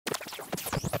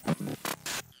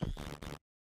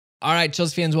All right,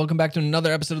 Chelsea fans, welcome back to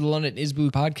another episode of the London is Blue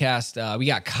podcast. We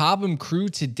got Cobham crew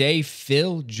today.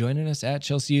 Phil joining us at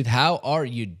Chelsea Youth. How are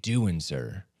you doing,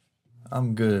 sir?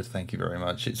 I'm good, thank you very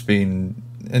much. It's been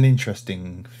an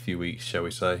interesting few weeks, shall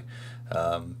we say.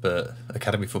 But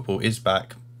academy football is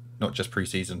back, not just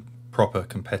pre-season, proper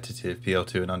competitive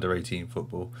PL2 and under-18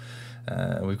 football.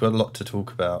 We've got a lot to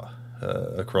talk about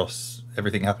across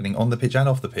everything happening on the pitch and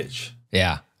off the pitch.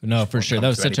 Yeah, no, for sure. That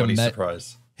was such a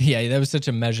surprise. Yeah, that was such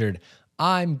a measured.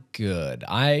 I'm good.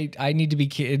 I need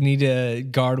to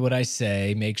guard what I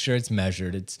say. Make sure it's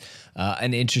measured. It's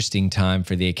an interesting time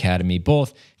for the academy,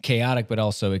 both chaotic but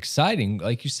also exciting.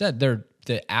 Like you said,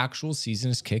 the actual season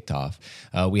is kicked off.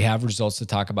 We have results to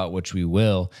talk about, which we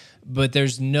will, but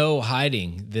there's no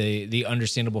hiding the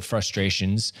understandable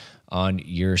frustrations on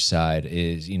your side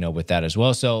is, with that as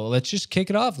well. So let's just kick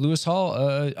it off. Lewis Hall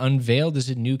unveiled as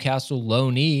a Newcastle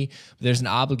loanee. There's an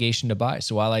obligation to buy.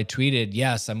 So while I tweeted,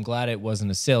 yes, I'm glad it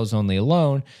wasn't a sales only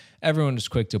loan, everyone was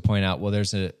quick to point out, well,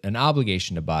 there's an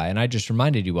obligation to buy. And I just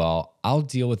reminded you all, I'll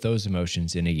deal with those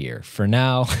emotions in a year. For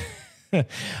now,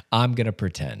 I'm going to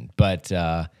pretend. But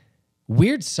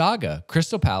weird saga.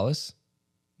 Crystal Palace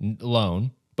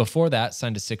loan. Before that,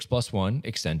 signed a 6+1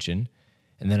 extension.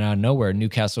 And then out of nowhere,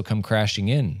 Newcastle come crashing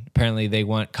in. Apparently, they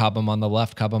want Cobham on the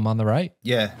left, Cobham on the right.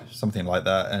 Yeah, something like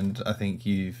that. And I think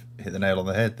you've hit the nail on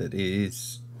the head that it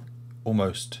is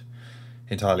almost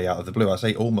entirely out of the blue. I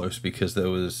say almost because there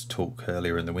was talk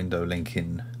earlier in the window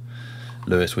linking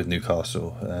Lewis with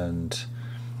Newcastle. And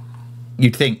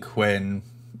you'd think when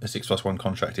a 6+1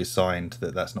 contract is signed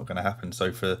that that's not going to happen.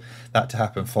 So for that to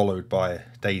happen followed by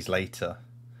days later,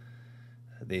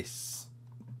 this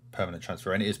permanent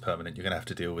transfer, and it is permanent, you're going to have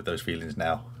to deal with those feelings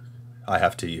now. I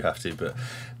have to, you have to, but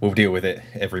we'll deal with it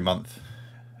every month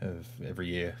of every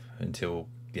year until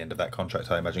the end of that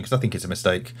contract, I imagine, because I think it's a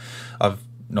mistake. I've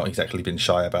not exactly been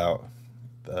shy about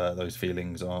those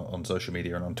feelings on social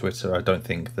media and on Twitter. I don't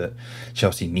think that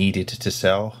Chelsea needed to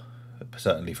sell,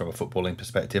 certainly from a footballing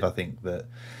perspective. I think that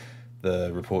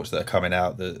the reports that are coming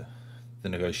out that the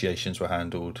negotiations were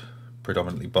handled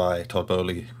predominantly by Todd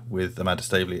Bowley with Amanda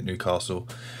Staveley at Newcastle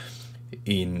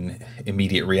in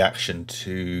immediate reaction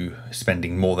to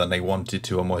spending more than they wanted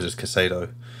to on Moises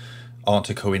Caicedo aren't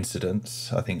a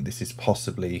coincidence. I think this is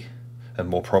possibly and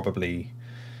more probably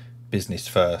business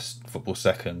first, football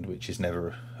second, which is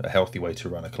never a healthy way to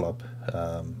run a club.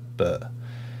 But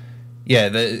yeah,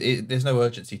 there's no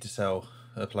urgency to sell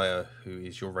a player who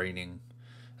is your reigning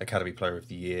Academy Player of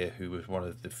the Year, who was one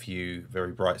of the few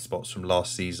very bright spots from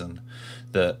last season.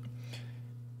 That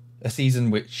a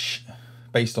season which,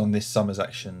 based on this summer's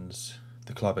actions,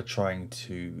 the club are trying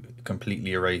to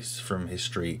completely erase from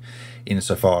history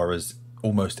insofar as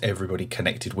almost everybody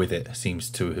connected with it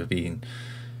seems to have been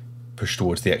pushed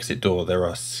towards the exit door. There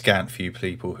are scant few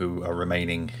people who are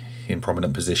remaining in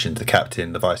prominent positions: the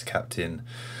captain, the vice-captain,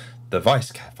 the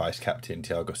vice-captain,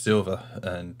 Thiago Silva,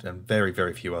 and very,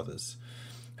 very few others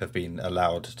have been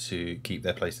allowed to keep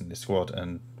their place in this squad.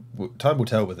 And time will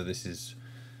tell whether this is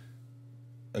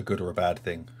a good or a bad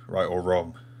thing, right or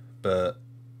wrong. But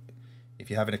if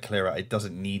you're having a clear out, it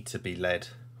doesn't need to be led,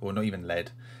 or not even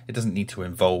led, it doesn't need to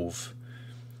involve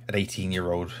an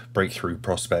 18-year-old breakthrough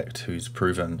prospect who's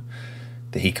proven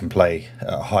that he can play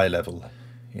at a high level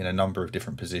in a number of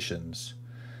different positions.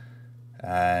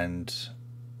 And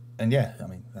yeah, I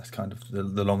mean, that's kind of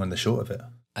the long and the short of it.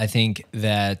 I think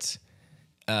that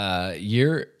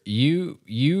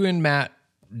you and Matt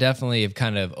definitely have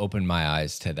kind of opened my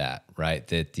eyes to that, right?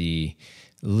 That the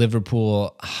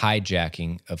Liverpool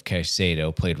hijacking of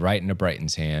Caicedo played right into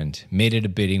Brighton's hand, made it a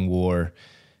bidding war.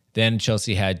 Then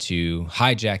Chelsea had to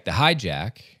hijack the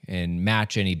hijack and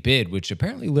match any bid, which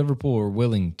apparently Liverpool were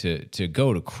willing to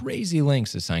go to crazy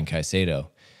lengths to sign Caicedo.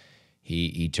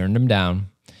 He turned him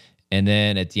down. And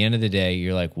then at the end of the day,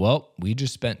 you're like, well, we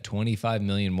just spent $25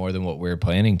 million more than what we were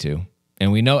planning to.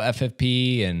 And we know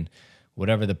FFP and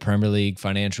whatever the Premier League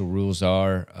financial rules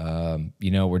are,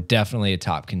 we're definitely a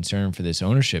top concern for this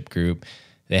ownership group.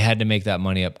 They had to make that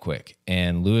money up quick.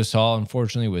 And Lewis Hall,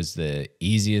 unfortunately, was the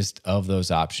easiest of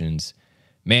those options.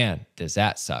 Man, does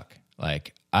that suck.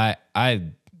 Like, I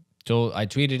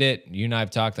tweeted it. You and I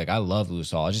have talked. Like, I love Lewis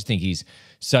Hall. I just think he's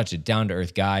such a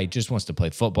down-to-earth guy. He just wants to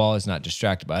play football. He's not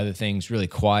distracted by other things. Really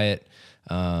quiet.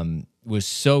 Was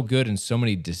so good in so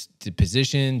many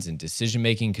positions and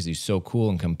decision-making because he's so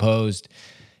cool and composed.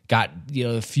 Got,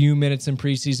 a few minutes in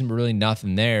preseason, but really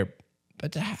nothing there.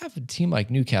 But to have a team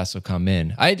like Newcastle come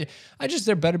in,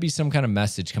 there better be some kind of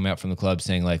message coming out from the club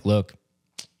saying, like, look,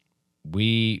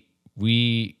 we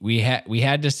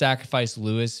had to sacrifice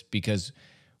Lewis because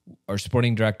our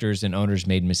sporting directors and owners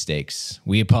made mistakes.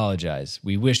 We apologize.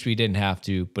 We wish we didn't have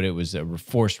to, but it was a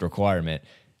forced requirement.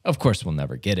 Of course, we'll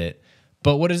never get it.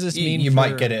 But what does this mean? You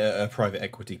might get it at a private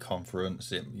equity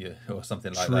conference or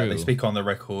something like that. They speak on the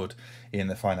record in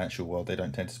the financial world. They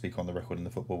don't tend to speak on the record in the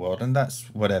football world. And that's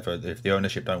whatever. If the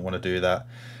ownership don't want to do that,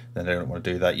 then they don't want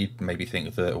to do that. You'd maybe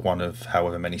think that one of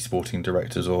however many sporting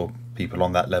directors or people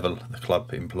on that level the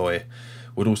club employ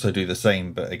would also do the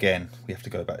same. But again, we have to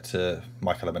go back to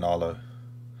Michael Emenalo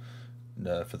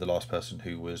for the last person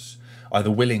who was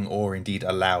either willing or indeed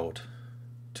allowed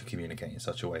to communicate in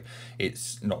such a way.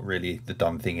 It's not really the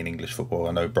done thing in English football.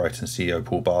 I know Brighton CEO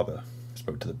Paul Barber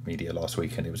spoke to the media last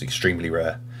week and it was extremely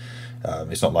rare.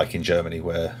 It's not like in Germany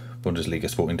where Bundesliga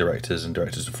sporting directors and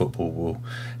directors of football will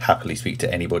happily speak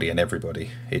to anybody and everybody.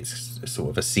 It's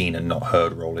sort of a seen and not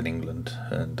heard role in England,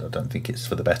 and I don't think it's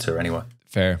for the better anyway.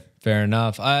 Fair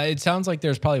enough. It sounds like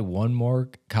there's probably one more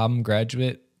Cobham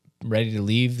graduate ready to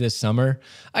leave this summer.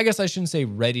 I guess I shouldn't say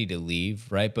ready to leave,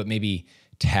 right? But maybe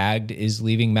tagged is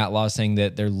leaving. Matt Law saying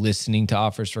that they're listening to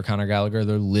offers for Conor Gallagher.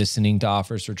 They're listening to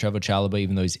offers for Trevoh Chalobah,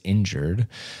 even though he's injured.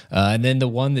 And then the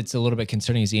one that's a little bit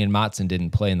concerning is Ian Matson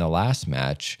didn't play in the last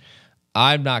match.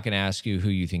 I'm not going to ask you who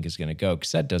you think is going to go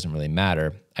because that doesn't really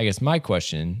matter. I guess my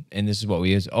question, and this is what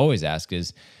we always ask,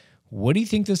 is what do you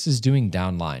think this is doing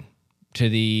down line to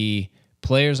the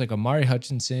players like Omari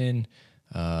Hutchinson,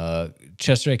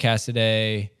 Chester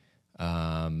Cassidy,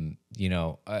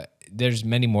 there's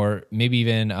many more, maybe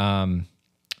even,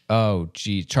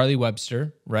 Charlie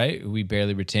Webster, right? Who we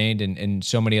barely retained, and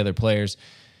so many other players.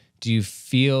 Do you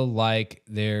feel like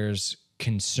there's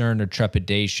concern or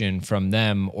trepidation from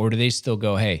them, or do they still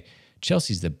go, hey,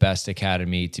 Chelsea's the best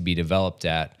academy to be developed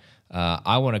at.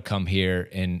 I want to come here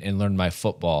and learn my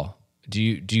football. Do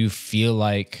you feel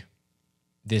like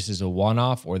this is a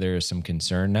one-off or there is some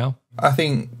concern now? I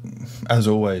think, as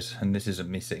always, and this isn't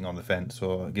me sitting on the fence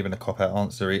or giving a cop-out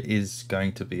answer, it is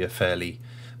going to be a fairly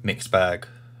mixed bag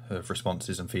of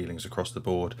responses and feelings across the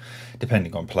board,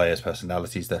 depending on players'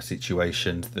 personalities, their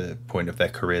situations, the point of their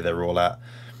career they're all at,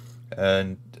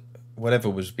 and whatever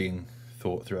was being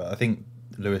thought through. I think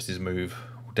Lewis's move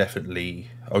will definitely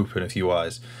open a few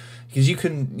eyes, because you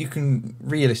can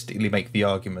realistically make the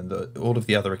argument that all of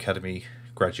the other academy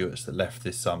graduates that left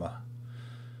this summer,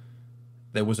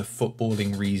 there was a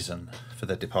footballing reason for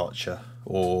their departure,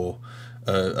 or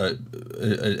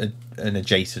an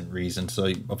adjacent reason.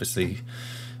 So obviously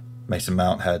Mason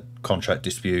Mount had contract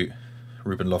dispute.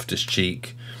 Ruben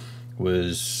Loftus-Cheek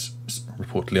was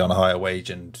reportedly on a higher wage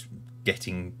and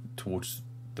getting towards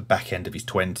the back end of his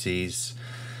 20s.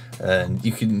 And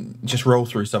you can just roll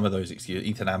through some of those excuses.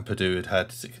 Ethan Ampadu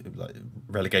had like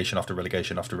relegation after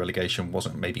relegation after relegation,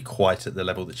 wasn't maybe quite at the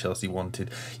level that Chelsea wanted.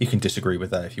 You can disagree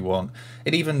with that if you want.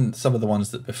 And even some of the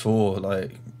ones that before,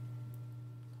 like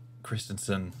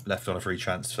Christensen left on a free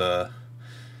transfer,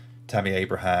 Tammy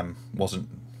Abraham wasn't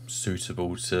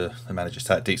suitable to the manager's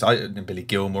tactics, and Billy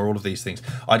Gilmore, all of these things.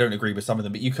 I don't agree with some of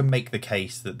them, but you can make the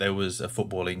case that there was a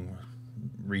footballing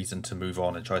reason to move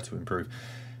on and try to improve.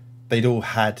 They'd all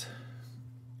had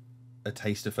a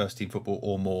taste of first team football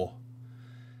or more,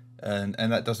 and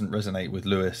that doesn't resonate with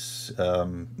Lewis.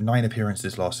 9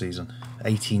 appearances last season,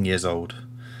 18 years old,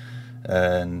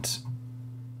 and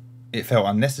it felt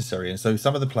unnecessary. And so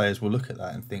some of the players will look at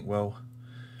that and think, well,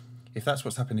 if that's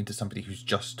what's happening to somebody who's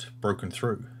just broken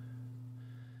through,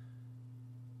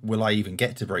 will I even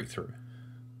get to break through?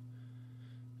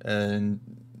 And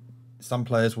some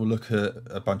players will look at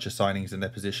a bunch of signings in their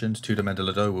positions. Tudor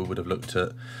Mendelodowa would have looked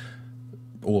at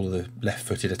all of the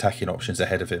left-footed attacking options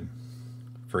ahead of him,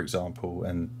 for example,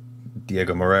 and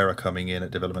Diego Moreira coming in at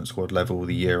development squad level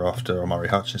the year after Omari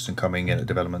Hutchinson coming in at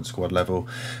development squad level,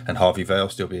 and Harvey Vale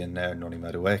still being there, and Noni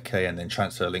Madueke, and then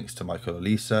transfer links to Michael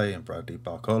Olise and Bradley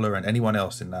Barcola and anyone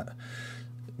else in that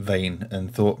vein,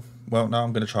 and thought, well, now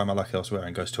I'm going to try my luck elsewhere,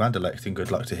 and goes to Anderlecht, and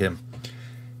good luck to him.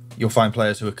 You'll find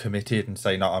players who are committed and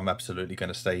say, no, I'm absolutely going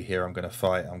to stay here, I'm going to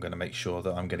fight, I'm going to make sure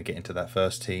that I'm going to get into that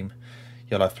first team.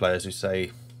 You'll have players who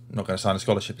say, I'm not going to sign a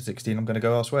scholarship at 16, I'm going to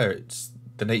go elsewhere. It's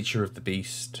the nature of the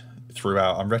beast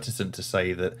throughout. I'm reticent to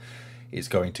say that it's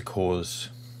going to cause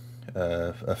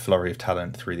a flurry of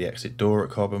talent through the exit door at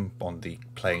Cobham on the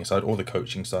playing side or the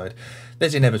coaching side.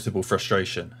 There's inevitable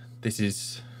frustration. This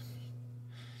is,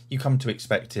 you come to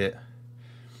expect it.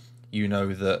 You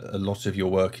know that a lot of your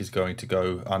work is going to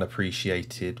go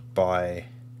unappreciated by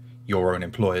your own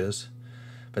employers,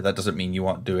 but that doesn't mean you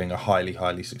aren't doing a highly,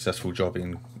 highly successful job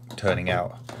in turning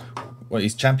out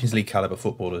it's Champions League caliber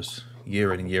footballers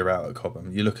year in and year out at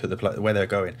Cobham. You look at where they're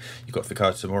going. You've got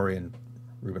Fikayo Tomori and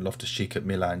Ruben Loftus-Cheek at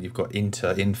Milan. You've got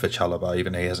Inter in for Chalobah,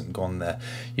 even though he hasn't gone there.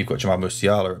 You've got Jamal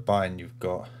Musiala at Bayern. You've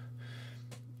got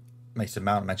Mason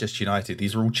Mount, Manchester United.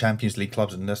 These are all Champions League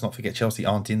clubs, and let's not forget Chelsea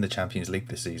aren't in the Champions League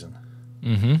this season.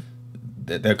 Mm-hmm.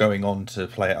 They're going on to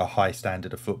play at a high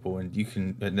standard of football, and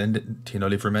then Tino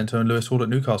Livramento and Lewis Hall at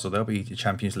Newcastle. There'll be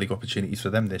Champions League opportunities for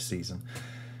them this season.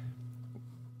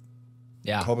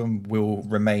 Yeah, Cobham will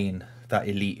remain that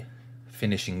elite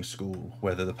finishing school,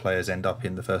 whether the players end up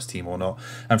in the first team or not.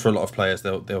 And for a lot of players,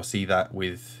 they'll see that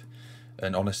with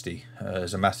an honesty.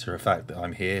 As a matter of fact, that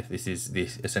I'm here. This is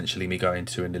essentially me going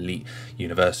to an elite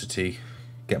university,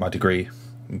 get my degree,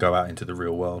 and go out into the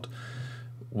real world.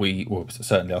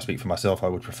 Certainly I'll speak for myself. I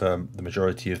would prefer the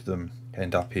majority of them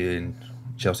end up in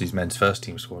Chelsea's men's first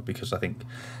team squad, because I think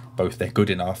both they're good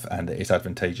enough and it's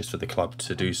advantageous for the club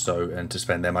to do so and to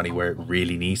spend their money where it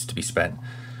really needs to be spent,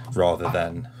 rather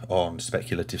than on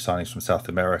speculative signings from South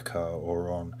America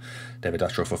or on David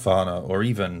Datro Fofana, or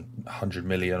even 100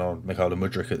 million on Mykhailo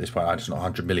Mudryk at this point. It's not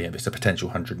 100 million, but it's a potential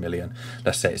 100 million.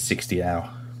 Let's say it's 60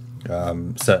 now.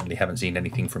 Certainly haven't seen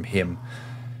anything from him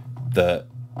that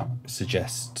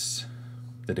suggests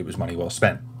that it was money well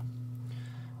spent.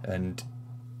 And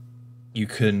you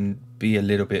can be a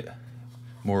little bit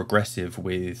more aggressive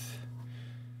with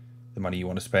the money you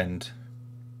want to spend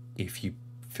if you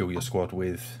fill your squad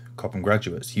with Cobham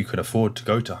graduates. You can afford to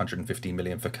go to 115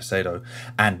 million for Caicedo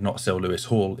and not sell Lewis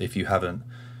Hall if you haven't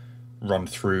run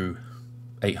through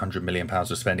 800 million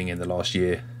pounds of spending in the last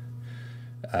year,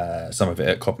 some of it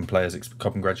at Cobham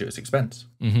graduates' expense.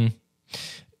 Mm-hmm.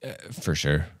 For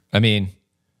sure. I mean,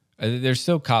 there's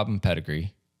still Cobham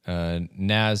pedigree.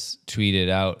 Naz tweeted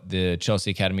out the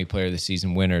Chelsea Academy Player of the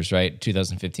Season winners, right?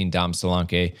 2015, Dom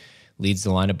Solanke leads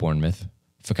the line at Bournemouth.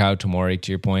 Fikayo Tomori,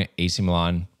 to your point, AC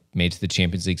Milan made to the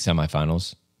Champions League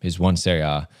semifinals. His won Serie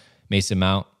A. Mason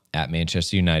Mount at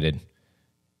Manchester United.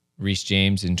 Reece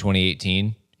James in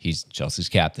 2018, he's Chelsea's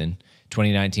captain.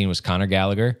 2019 was Conor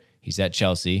Gallagher. He's at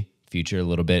Chelsea. Future a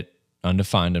little bit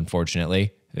undefined,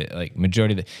 unfortunately. Like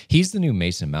majority of he's the new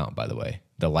Mason Mount, by the way,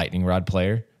 the lightning rod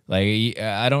player. Like,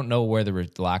 I don't know where the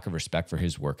lack of respect for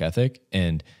his work ethic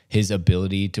and his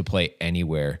ability to play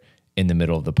anywhere in the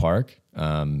middle of the park.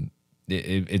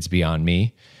 It's beyond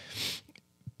me.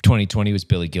 2020 was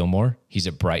Billy Gilmore. He's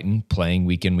at Brighton playing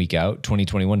week in, week out.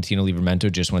 2021, Tino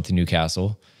Livramento just went to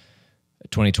Newcastle.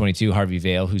 2022, Harvey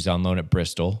Vale, who's on loan at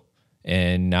Bristol.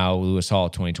 And now Lewis Hall,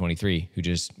 2023, who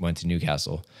just went to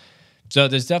Newcastle. So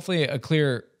there's definitely a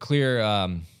clear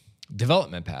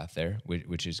development path there,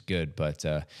 which is good. But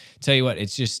tell you what,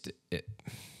 it's just,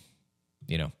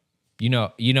 you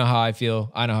know how I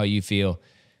feel. I know how you feel.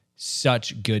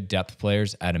 Such good depth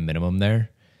players at a minimum there,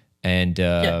 and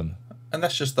and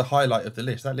that's just the highlight of the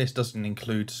list. That list doesn't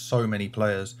include so many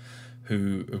players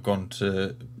who have gone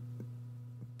to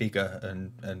bigger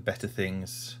and better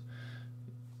things.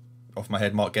 Off my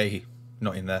head, Mark Gahey,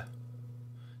 not in there.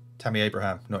 Tammy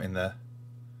Abraham, not in there.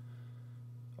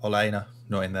 Ola Aina,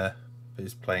 not in there.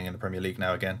 He's playing in the Premier League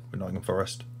now again with Nottingham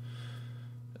Forest.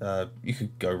 You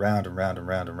could go round and round and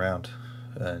round and round,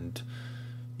 and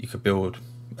you could build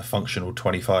a functional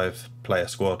 25-player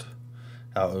squad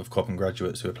out of Cobham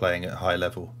graduates who are playing at a high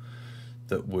level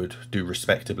that would do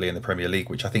respectably in the Premier League,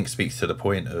 which I think speaks to the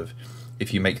point of,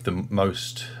 if you make the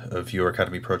most of your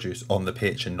academy produce on the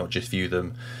pitch and not just view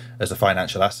them as a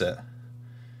financial asset,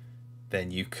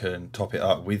 then you can top it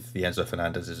up with the Enzo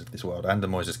Fernandezes of this world and the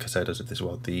Moises Caicedos of this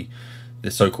world, the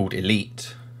so-called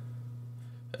elite,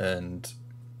 and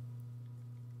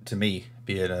to me,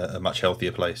 be in a much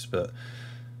healthier place. But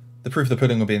the proof of the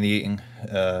pudding will be in the eating.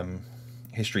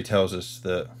 History tells us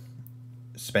that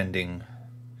spending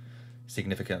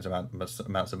significant amounts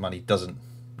of money doesn't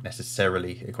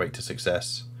necessarily equate to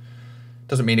success.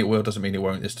 Doesn't mean it will, doesn't mean it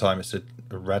won't this time. It's a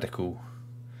radical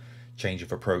change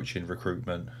of approach in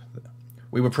recruitment.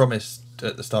 We were promised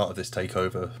at the start of this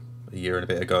takeover a year and a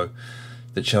bit ago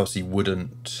that Chelsea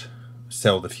wouldn't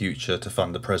sell the future to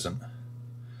fund the present.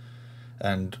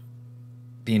 And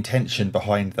the intention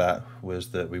behind that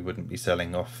was that we wouldn't be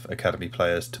selling off academy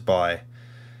players to buy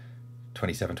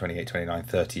 27, 28, 29,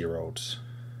 30-year-olds.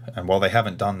 And while they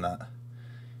haven't done that,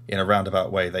 in a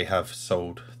roundabout way, they have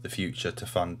sold the future to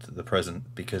fund the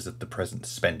present because of the present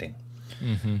spending.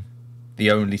 Mm-hmm.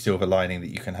 The only silver lining that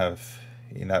you can have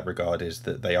in that regard is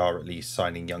that they are at least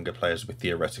signing younger players with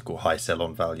theoretical high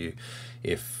sell-on value.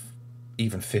 If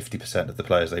even 50% of the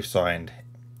players they've signed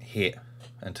hit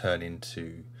and turn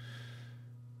into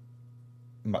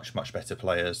much, much better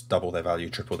players, double their value,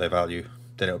 triple their value,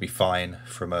 then it'll be fine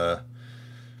from a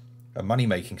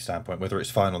money-making standpoint. Whether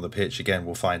it's fine on the pitch, again,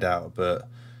 we'll find out. But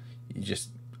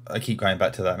I keep going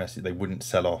back to that message. They wouldn't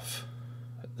sell off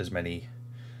as many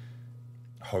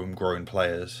homegrown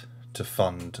players to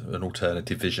fund an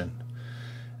alternative vision.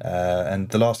 And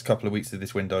the last couple of weeks of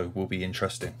this window will be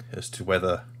interesting as to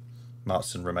whether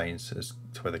Martson remains, as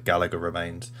to whether Gallagher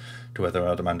remains, to whether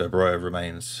Armando Broja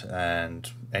remains,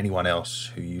 and anyone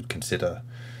else who you'd consider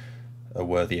a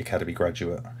worthy academy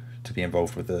graduate to be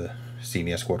involved with the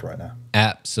senior squad right now.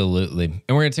 Absolutely. And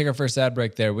we're going to take our first ad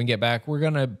break there. When we get back, we're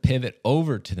going to pivot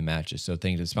over to the matches. So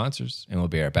thank you to the sponsors, and we'll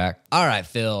be right back. All right,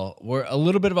 Phil, we're a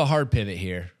little bit of a hard pivot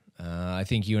here. I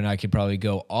think you and I could probably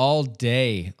go all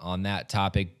day on that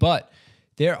topic, but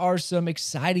there are some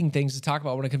exciting things to talk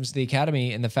about when it comes to the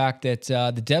academy, and the fact that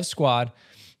the dev squad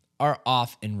are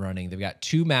off and running. They've got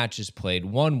 2 matches played,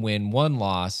 1 win, 1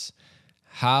 loss.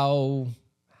 How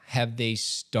have they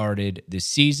started this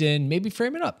season? Maybe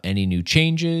frame it up. Any new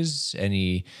changes?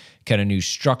 Any kind of new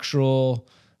structural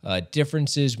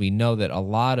differences? We know that a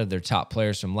lot of their top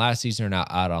players from last season are now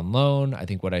out on loan. I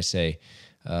think what I say,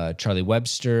 Charlie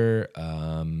Webster,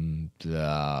 Dion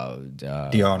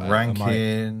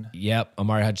Rankin.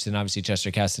 Amari Hutchinson, obviously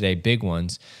Chester Cassidy, big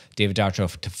ones. David Dautro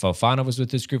Fofana was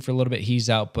with this group for a little bit. He's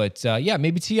out, but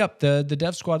maybe tee up the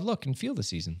dev squad look and feel the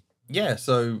season. Yeah,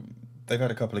 so they've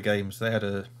had a couple of games. They had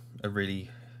a really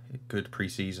good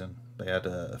pre-season. They had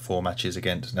 4 matches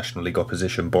against National League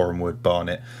opposition, Bournemouth,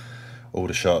 Barnet,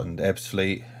 Aldershot and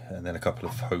Ebbsfleet, and then a couple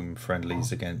of home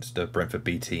friendlies against the Brentford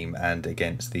B team and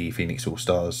against the Phoenix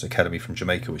All-Stars Academy from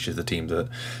Jamaica, which is the team that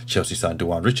Chelsea signed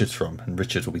Dewan Richards from. And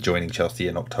Richards will be joining Chelsea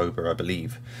in October, I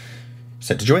believe.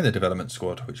 Set to join the development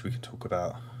squad, which we can talk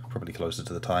about probably closer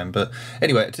to the time. But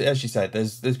anyway, as you said,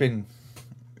 there's been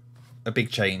a big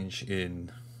change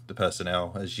in the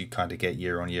personnel as you kind of get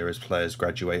year on year as players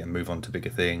graduate and move on to bigger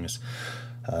things,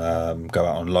 go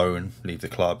out on loan, leave the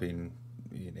club in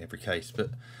every case.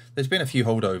 But there's been a few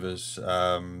holdovers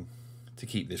to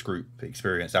keep this group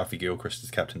experienced. Alfie Gilchrist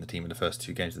has captained the team in the first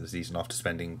 2 games of the season after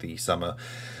spending the summer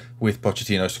with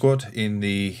Pochettino's squad in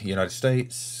the United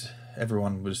States.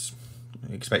 Everyone was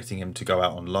expecting him to go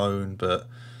out on loan, but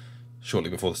shortly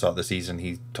before the start of the season,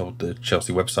 he told the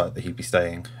Chelsea website that he'd be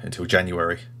staying until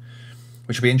January,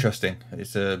 which will be interesting.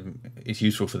 It's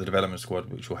useful for the development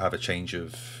squad, which will have a change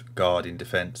of guard in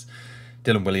defence.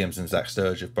 Dylan Williams and Zach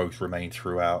Sturge have both remained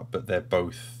throughout, but they're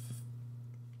both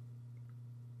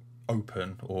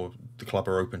open, or the club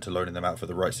are open to loaning them out for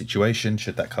the right situation,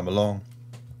 should that come along.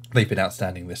 They've been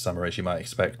outstanding this summer, as you might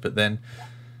expect, but then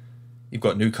you've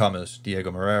got newcomers,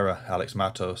 Diego Moreira, Alex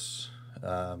Matos,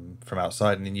 from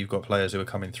outside, and then you've got players who are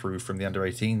coming through from the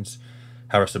under-18s.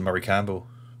 Harrison Murray-Campbell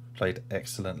played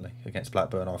excellently against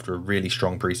Blackburn after a really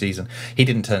strong pre-season. He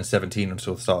didn't turn 17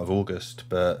 until the start of August,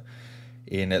 but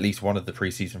in at least one of the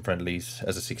pre-season friendlies,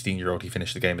 as a 16-year-old, he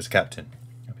finished the game as captain.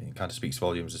 I mean, it kind of speaks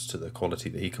volumes as to the quality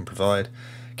that he can provide.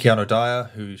 Keanu Dyer,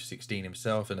 who's 16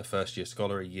 himself and a first-year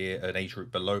scholar, an age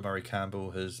group below Murray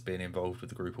Campbell, has been involved with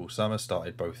the group all summer,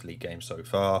 started both league games so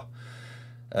far.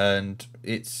 And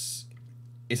it's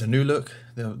a new look.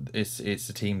 It's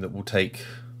a team that will take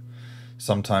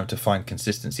some time to find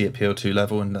consistency at PL2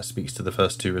 level, and that speaks to the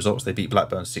first 2 results. They beat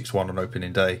Blackburn 6-1 on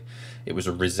opening day. It was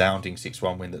a resounding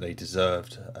 6-1 win that they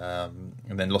deserved, and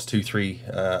then lost 2-3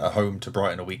 at home to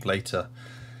Brighton a week later.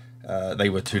 They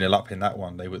were 2-0 up in that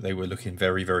one. They were looking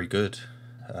very, very good.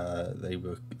 They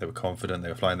were confident. They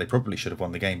were flying. They probably should have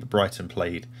won the game, but Brighton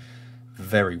played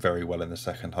very, very well in the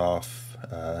second half.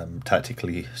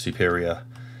 Tactically superior.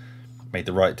 Made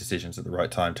the right decisions at the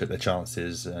right time, took their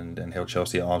chances, and held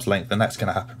Chelsea at arm's length. And that's going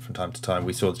to happen from time to time.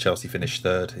 We saw Chelsea finish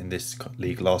 3rd in this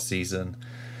league last season.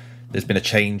 There's been a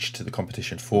change to the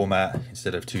competition format.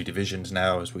 Instead of 2 divisions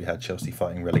now, as we had Chelsea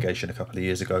fighting relegation a couple of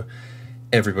years ago,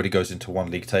 everybody goes into one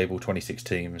league table, 26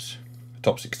 teams.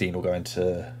 Top 16 will go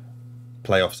into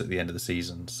playoffs at the end of the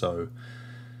season. So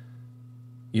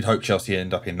you'd hope Chelsea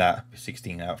end up in that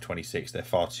 16 out of 26. They're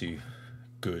far too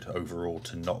good overall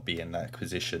to not be in that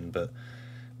position, but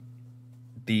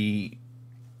the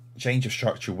change of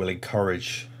structure will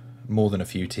encourage more than a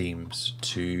few teams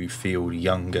to field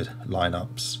younger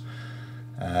lineups,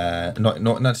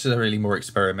 not necessarily more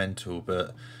experimental,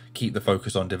 but keep the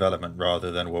focus on development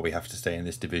rather than, well, we have to stay in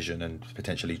this division, and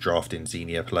potentially draft in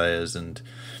senior players and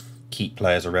keep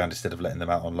players around instead of letting them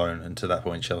out on loan. And to that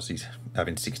point, Chelsea's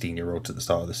having 16-year-olds at the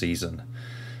start of the season,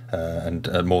 and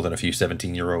more than a few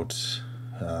 17-year-olds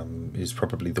is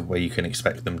probably the way you can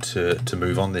expect them to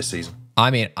move on this season.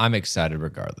 I mean, I'm excited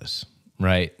regardless,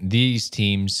 right? These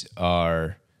teams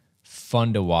are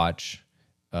fun to watch.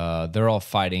 They're all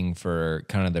fighting for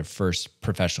kind of their first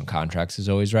professional contracts as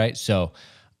always, right? So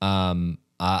I'm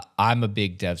a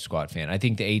big dev squad fan. I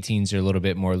think the 18s are a little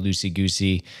bit more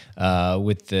loosey-goosey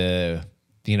with the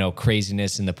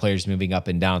craziness and the players moving up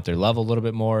and down at their level a little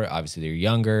bit more. Obviously, they're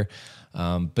younger.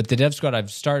 But the dev squad,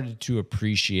 I've started to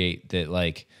appreciate that,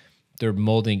 like, they're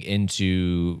molding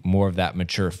into more of that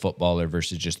mature footballer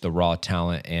versus just the raw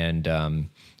talent and,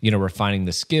 refining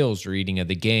the skills, reading of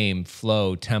the game,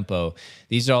 flow, tempo.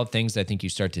 These are all things I think you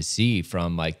start to see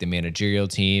from like the managerial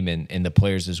team and the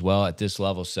players as well at this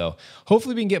level. So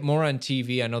hopefully we can get more on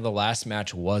TV. I know the last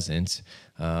match wasn't.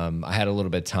 I had a little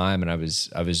bit of time and I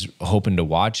was hoping to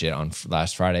watch it on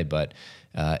last Friday, but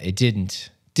it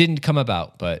didn't come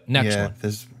about. But next one.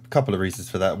 There's a couple of reasons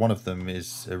for that. One of them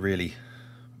is a really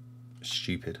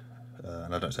stupid,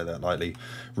 and I don't say that lightly,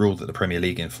 rule that the Premier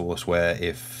League enforce, where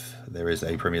if there is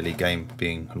a Premier League game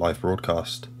being live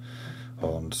broadcast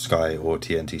on Sky or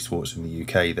TNT Sports in the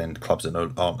UK, then clubs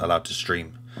aren't allowed to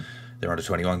stream their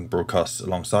under-21 broadcasts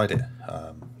alongside it.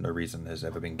 No reason has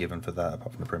ever been given for that,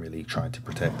 apart from the Premier League trying to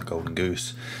protect the golden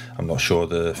goose. I'm not sure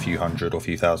the few hundred or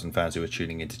few thousand fans who are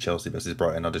tuning into Chelsea versus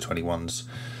Brighton under-21s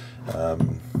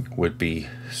would be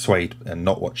swayed and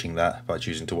not watching that by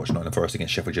choosing to watch Nottingham Forest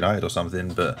against Sheffield United or something,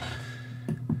 but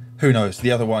who knows.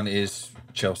 The other one is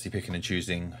Chelsea picking and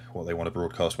choosing what they want to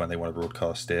broadcast when they want to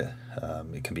broadcast it.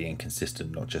 It can be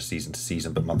inconsistent, not just season to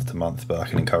season but month to month, but I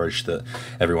can encourage that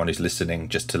everyone who's listening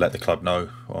just to let the club know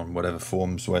on whatever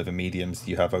forms, whatever mediums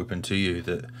you have open to you,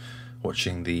 that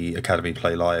watching the academy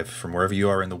play live from wherever you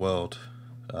are in the world,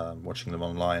 watching them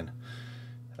online,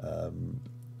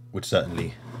 would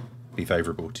certainly be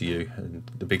favourable to you. And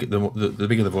the bigger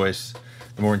the voice,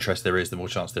 the more interest there is, the more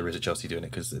chance there is at Chelsea doing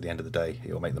it, because at the end of the day,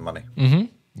 it will make the money. Mm-hmm.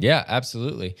 Yeah,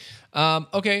 absolutely.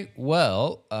 Okay,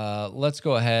 well, let's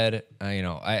go ahead.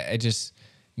 I just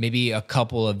maybe a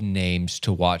couple of names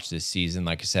to watch this season.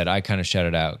 Like I said, I kind of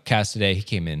shouted out Cassidy. He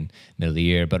came in middle of the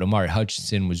year, but Omari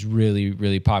Hutchinson was really,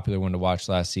 really popular one to watch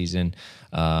last season.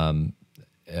 Charlie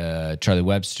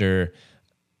Webster,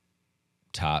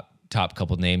 top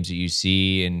couple names that you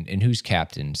see, and who's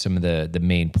captain, some of the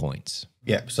main points.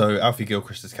 Yeah, so Alfie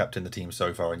Gilchrist has captained the team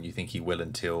so far, and you think he will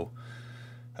until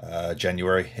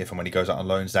January, if and when he goes out on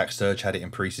loan. Zach Sturge had it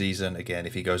in pre-season. Again,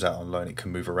 if he goes out on loan, it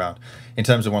can move around. In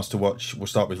terms of ones to watch, we'll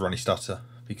start with Ronnie Stutter,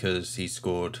 because he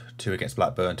scored 2 against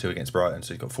Blackburn, 2 against Brighton,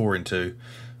 so he's got 4 in 2,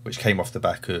 which came off the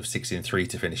back of 6 in 3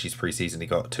 to finish his pre-season. He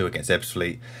got 2 against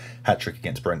Ebbsfleet, hat-trick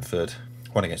against Brentford,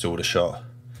 1 against Aldershot.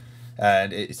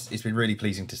 And it's been really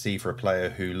pleasing to see for a player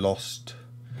who lost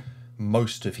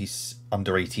most of his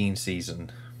under-18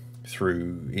 season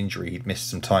through injury. He'd missed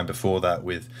some time before that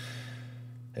with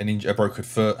a broken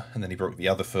foot, and then he broke the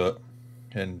other foot.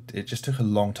 And it just took a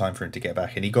long time for him to get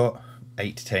back. And he got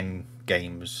 8 to 10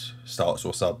 games, starts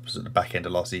or subs, at the back end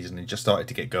of last season, and just started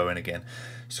to get going again.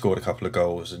 Scored a couple of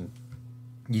goals, and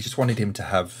you just wanted him to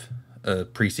have a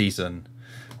pre-season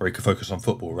where he could focus on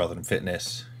football rather than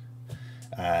fitness.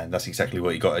 And that's exactly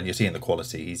what he got, and you're seeing the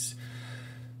quality. He's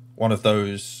one of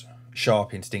those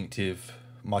sharp, instinctive,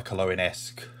 Michael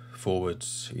Owen-esque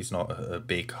forwards. He's not a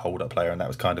big hold-up player, and that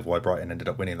was kind of why Brighton ended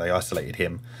up winning. They isolated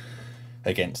him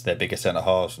against their bigger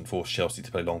centre-halves and forced Chelsea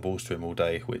to play long balls to him all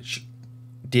day, which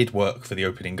did work for the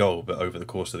opening goal, but over the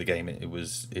course of the game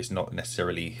it's not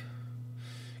necessarily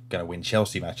going to win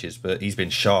Chelsea matches. But he's been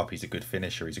sharp, he's a good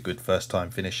finisher, he's a good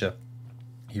first-time finisher.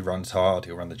 He runs hard,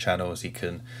 he'll run the channels, he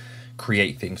can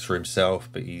create things for himself,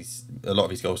 but a lot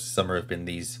of his goals this summer have been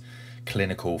these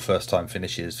clinical first-time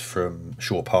finishes from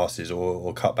short passes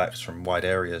or cutbacks from wide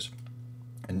areas.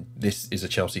 And this is a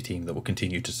Chelsea team that will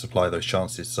continue to supply those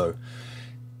chances, so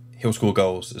he'll score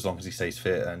goals as long as he stays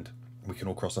fit, and we can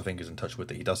all cross our fingers and touch wood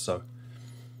that he does so.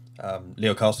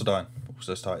 Leo Castledine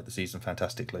also started the season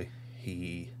fantastically.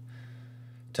 He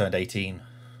turned 18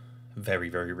 very,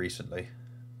 very recently,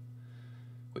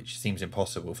 which seems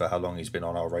impossible for how long he's been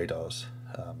on our radars.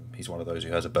 He's one of those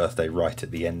who has a birthday right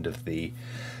at the end of the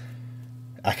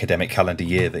academic calendar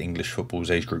year that English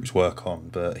football's age groups work on,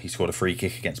 but he scored a free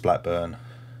kick against Blackburn.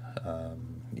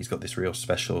 He's got this real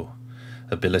special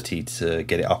ability to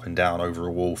get it up and down over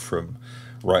a wall from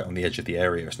right on the edge of the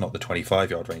area. It's not the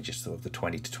 25-yard range, it's sort of the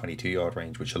 20 to 22-yard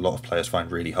range, which a lot of players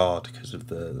find really hard because of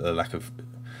the lack of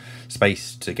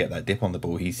space to get that dip on the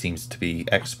ball. He seems to be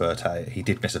expert at it. He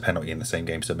did miss a penalty in the same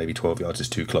game, so maybe 12 yards is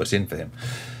too close in for him.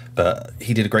 But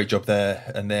he did a great job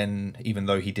there, and then even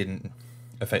though he didn't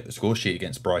affect the score sheet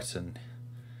against Brighton,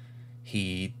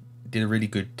 he did a really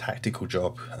good tactical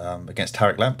job against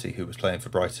Tarek Lamptey, who was playing for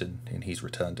Brighton in his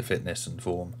return to fitness and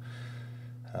form.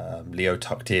 Leo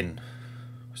tucked in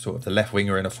sort of the left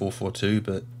winger in a 4-4-2,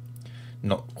 but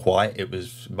not quite. It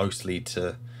was mostly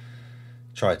to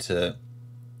try to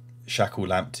shackle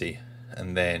Lamptey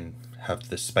and then have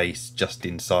the space just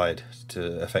inside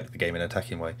to affect the game in an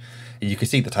attacking way. And you could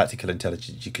see the tactical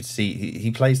intelligence. You could see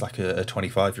he plays like a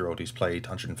 25-year-old who's played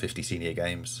 150 senior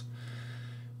games,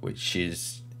 which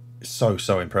is so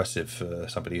impressive for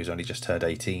somebody who's only just turned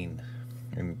 18.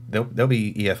 And there'll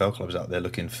be EFL clubs out there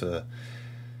looking for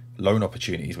loan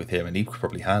opportunities with him, and he could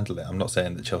probably handle it. I'm not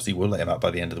saying that Chelsea will let him out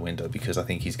by the end of the window, because I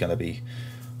think he's going to be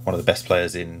one of the best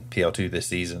players in PL2 this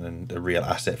season and a real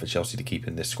asset for Chelsea to keep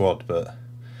in this squad. But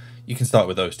you can start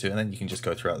with those two, and then you can just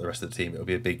go throughout the rest of the team. It'll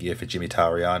be a big year for Jimmy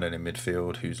Tarianen in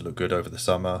midfield, who's looked good over the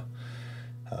summer.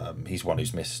 He's one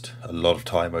who's missed a lot of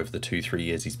time over the 2-3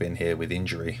 years he's been here with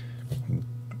injury.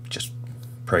 Just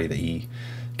pray that he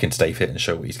can stay fit and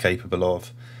show what he's capable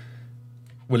of.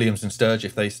 Williams and Sturge,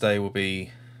 if they stay, will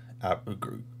be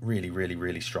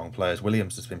really strong players.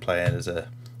 Williams has been playing as a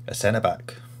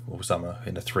centre-back all summer,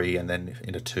 in a 3 and then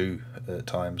in a 2 at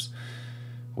times,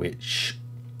 which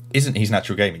isn't his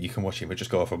natural game. And you can watch him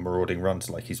just go off on marauding runs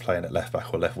like he's playing at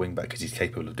left-back or left wing-back, because he's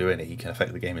capable of doing it. He can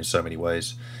affect the game in so many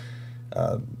ways.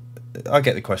 I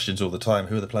get the questions all the time,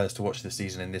 who are the players to watch this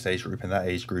season in this age group and that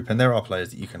age group? And there are players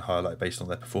that you can highlight based on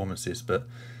their performances, but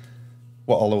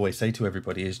what I'll always say to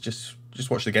everybody is just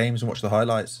watch the games and watch the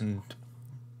highlights and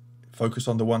focus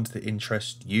on the ones that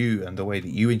interest you and the way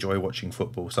that you enjoy watching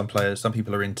football. Some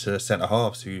people are into centre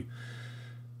halves who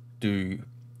do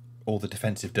all the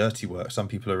defensive dirty work. Some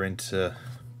people are into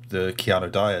the Keanu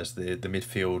Dyers, the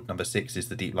midfield number 6s,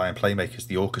 the deep lying playmakers,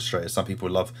 the orchestrators. Some people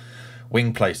love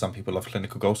wing play. Some people love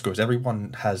clinical goal scorers.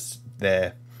 Everyone has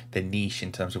their niche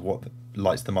in terms of what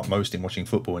lights them up most in watching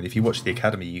football. And if you watch the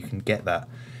academy, you can get that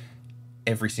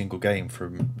every single game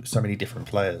from so many different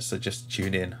players. So just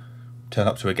tune in, turn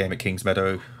up to a game at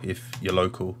Kingsmeadow if you're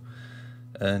local,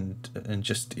 and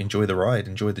just enjoy the ride,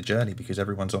 enjoy the journey, because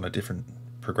everyone's on a different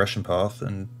progression path,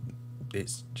 and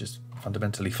it's just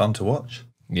fundamentally fun to watch.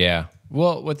 Yeah,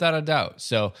 well, without a doubt.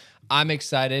 So I'm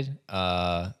excited.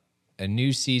 A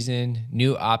new season,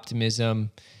 new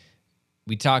optimism.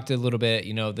 We talked a little bit,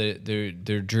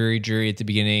 they're dreary at the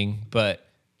beginning, but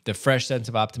the fresh sense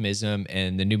of optimism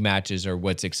and the new matches are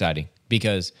what's exciting,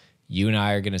 because you and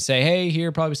I are going to say, hey, here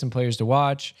are probably some players to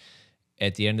watch.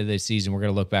 At the end of the season, we're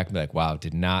going to look back and be like, wow,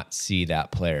 did not see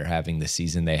that player having the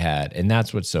season they had. And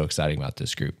that's what's so exciting about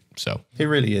this group. So it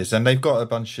really is. And they've got a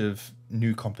bunch of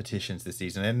new competitions this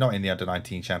season. They're not in the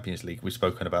Under-19 Champions League. We've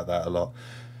spoken about that a lot.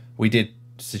 We did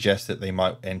suggest that they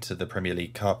might enter the Premier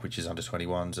League Cup, which is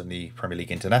Under-21s, and the Premier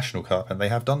League International Cup, and they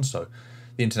have done so.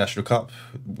 The International Cup,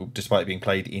 despite being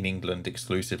played in England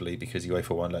exclusively because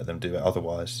UEFA won't let them do it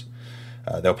otherwise,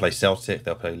 they'll play Celtic,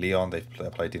 they'll play Lyon,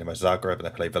 they'll play Dinamo Zagreb,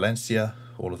 they'll play Valencia.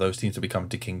 All of those teams will be coming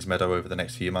to Kingsmeadow over the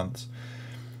next few months.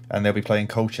 And they'll be playing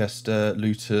Colchester,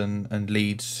 Luton and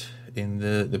Leeds in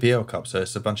the BL Cup. So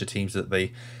it's a bunch of teams that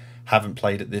they haven't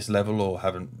played at this level, or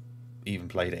haven't even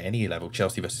played at any level.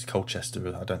 Chelsea versus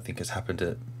Colchester, I don't think has happened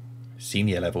at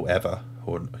senior level ever,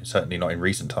 or certainly not in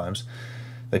recent times.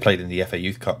 They played in the FA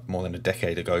Youth Cup more than a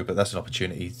decade ago, but that's an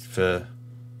opportunity for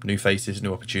new faces,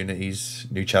 new opportunities,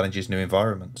 new challenges, new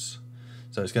environments.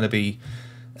 So it's going to be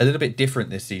a little bit different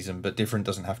this season, but different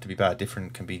doesn't have to be bad.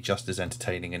 Different can be just as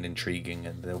entertaining and intriguing,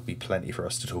 and there'll be plenty for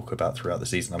us to talk about throughout the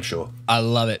season, I'm sure. I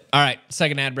love it. All right,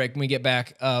 second ad break. When we get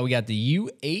back, we got the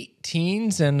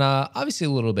U18s and obviously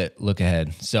a little bit look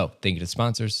ahead. So thank you to the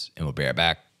sponsors, and we'll be right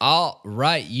back. All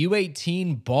right,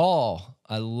 U18 ball.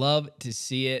 I love to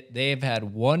see it. They have had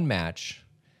one match,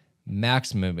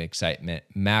 maximum excitement,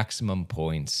 maximum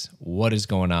points. What is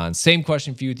going on? Same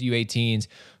question for you with the U18s.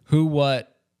 Who, what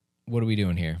are we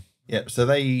doing here? Yeah, so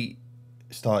they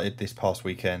started this past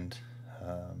weekend,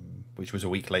 which was a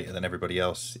week later than everybody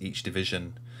else. Each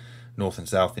division, North and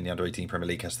South in the Under-18 Premier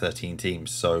League, has 13 teams.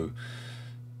 So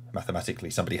mathematically,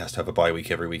 somebody has to have a bye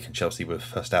week every week, and Chelsea were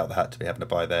first out of the hat to be having a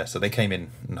bye there. So they came in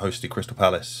and hosted Crystal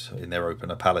Palace in their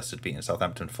opener. Palace had beaten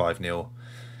Southampton 5-0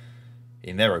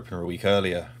 in their opener a week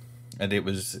earlier, and it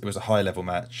was a high-level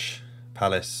match.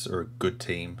 Palace are a good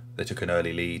team. They took an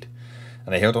early lead,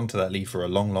 and they held on to that lead for a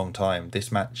long time. This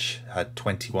match had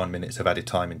 21 minutes of added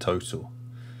time in total.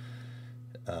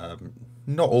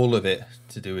 Not all of it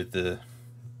to do with the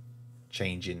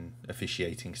change in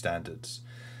officiating standards.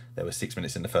 There were 6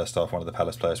 minutes in the first half. One of the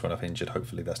Palace players went off injured.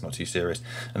 Hopefully that's not too serious.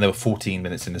 And there were 14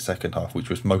 minutes in the second half, which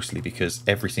was mostly because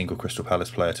every single Crystal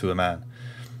Palace player, to a man,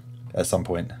 at some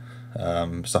point,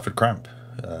 suffered cramp.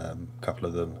 A couple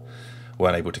of them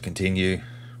weren't able to continue.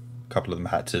 A couple of them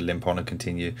had to limp on and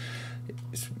continue.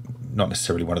 It's not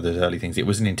necessarily one of those early things. It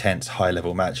was an intense,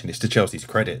 high-level match, and it's to Chelsea's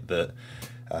credit that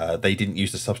They didn't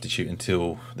use the substitute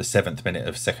until the 7th minute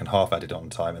of second half added on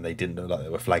time, and they didn't look like they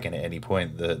were flagging at any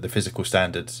point. The physical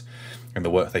standards and the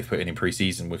work they've put in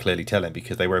pre-season were clearly telling,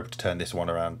 because they were able to turn this one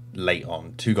around late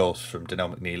on. 2 goals from Donnell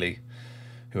McNeely,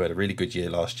 who had a really good year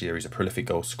last year. He's a prolific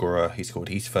goal scorer. He scored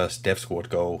his first Dev Squad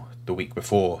goal the week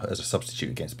before as a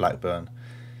substitute against Blackburn.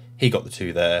 He got the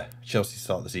 2 there. Chelsea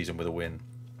start the season with a win.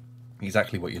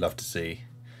 Exactly what you love to see.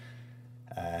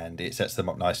 And it sets them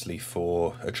up nicely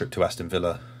for a trip to Aston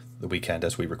Villa the weekend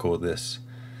as we record this.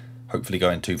 Hopefully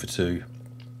going 2 for 2.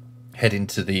 Head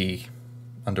into the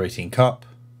Under-18 Cup.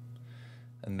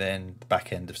 And then the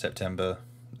back end of September,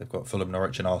 they've got Fulham,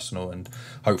 Norwich and Arsenal, and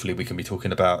hopefully we can be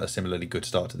talking about a similarly good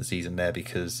start to the season there,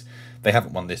 because they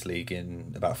haven't won this league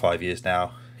in about 5 years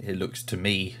now. It looks to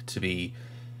me to be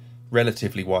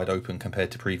relatively wide open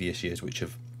compared to previous years, which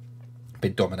have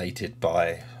been dominated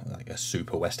by like a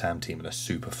super West Ham team and a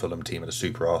super Fulham team and a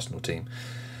super Arsenal team.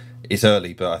 It's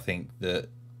early, but I think that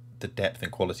the depth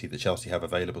and quality that Chelsea have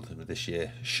available to them this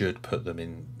year should put them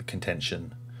in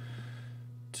contention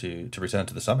to return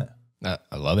to the summit. I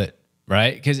love it.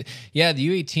 Right? Because, yeah,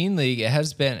 the U18 league,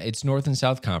 it's North and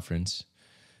South Conference.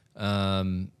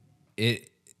 I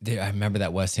remember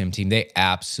that West Ham team. They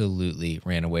absolutely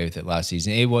ran away with it last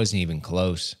season. It wasn't even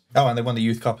close. Oh, and they won the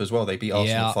Youth Cup as well. They beat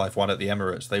Arsenal 5-1 at the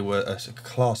Emirates. They were a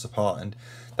class apart, and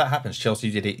that happens.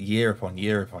 Chelsea did it year upon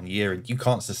year upon year, and you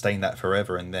can't sustain that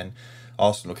forever. And then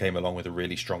Arsenal came along with a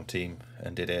really strong team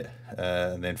and did it.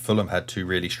 And then Fulham had 2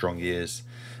 really strong years.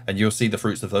 And you'll see the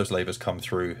fruits of those labours come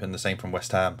through, and the same from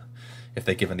West Ham, if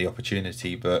they're given the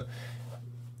opportunity. But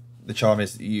the charm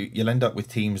is you'll end up with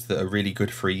teams that are really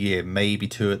good for a year, maybe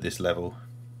 2 at this level,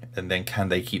 and then can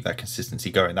they keep that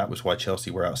consistency going? That was why Chelsea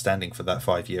were outstanding for that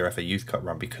 5-year FA Youth Cup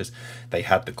run, because they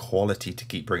had the quality to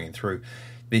keep bringing through.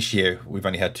 This year, we've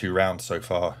only had 2 rounds so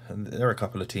far, and there are a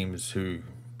couple of teams who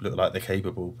look like they're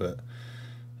capable, but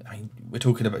I mean, we're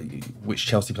talking about which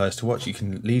Chelsea players to watch. You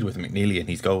can lead with McNeely and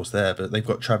his goals there, but they've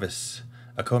got Travis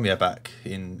Akomia back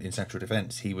in central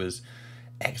defence. He was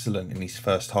excellent in his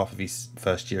first half of his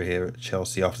first year here at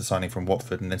Chelsea after signing from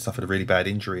Watford, and then suffered a really bad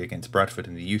injury against Bradford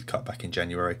in the Youth Cup back in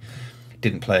January.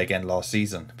 Didn't play again last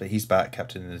season, but he's back,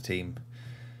 captain in the team.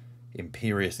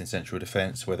 Imperious in central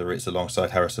defence, whether it's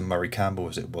alongside Harrison Murray-Campbell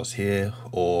as it was here,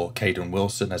 or Caden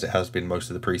Wilson as it has been most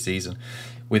of the pre-season.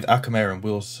 With Akamea and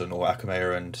Wilson, or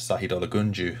Akamea and Sahid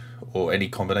Olagunju, or any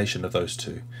combination of those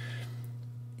two,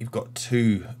 you've got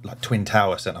 2 like twin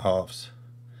tower centre-halves.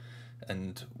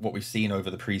 And what we've seen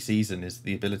over the pre-season is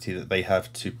the ability that they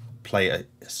have to play a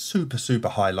super, super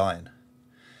high line,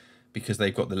 because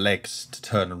they've got the legs to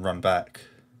turn and run back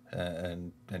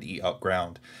and eat up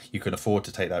ground. You can afford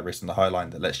to take that risk on the high line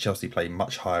that lets Chelsea play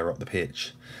much higher up the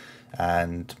pitch.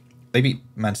 And they beat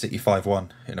Man City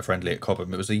 5-1 in a friendly at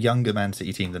Cobham. It was a younger Man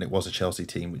City team than it was a Chelsea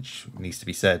team, which needs to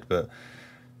be said, but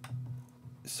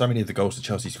so many of the goals that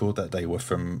Chelsea scored that day were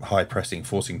from high pressing,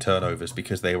 forcing turnovers,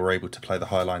 because they were able to play the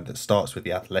high line that starts with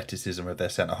the athleticism of their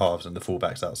centre-halves and the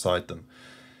fullbacks outside them.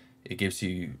 It gives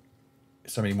you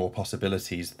so many more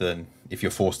possibilities than if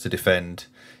you're forced to defend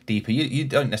deeper. You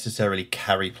don't necessarily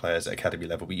carry players at academy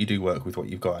level, but you do work with what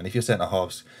you've got. And if your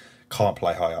centre-halves can't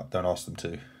play high up, don't ask them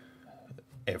to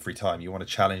every time. You want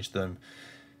to challenge them,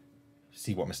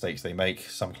 see what mistakes they make.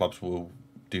 Some clubs will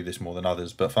do this more than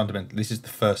others, but fundamentally this is the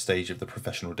first stage of the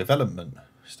professional development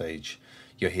stage.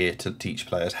 You're here to teach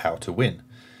players how to win,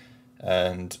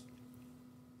 and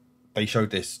they showed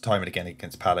this time and again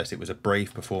against Palace. It was a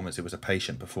brave performance, it was a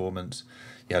patient performance.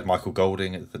 You had Michael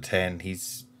Golding at the 10,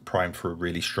 he's primed for a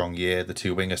really strong year. The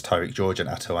 2 wingers, Tyreek George and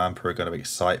Atto Amper, are going to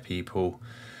excite people.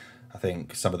 I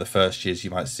think some of the first years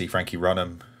you might see Frankie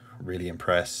Runham really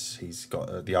impress. He's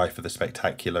got the eye for the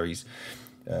spectacular. He's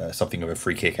something of a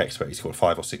free kick expert. He scored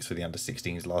 5 or 6 for the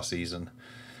under-16s last season.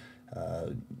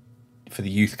 For the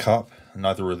Youth Cup,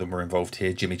 neither of them were involved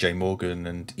here. Jimmy J. Morgan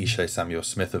and Ishe Samuel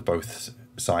Smith have both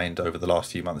signed over the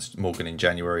last few months. Morgan in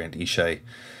January and Ishe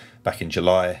back in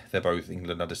July. They're both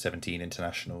England under-17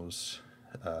 internationals.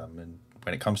 And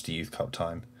when it comes to Youth Cup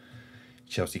time,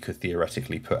 Chelsea could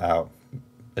theoretically put out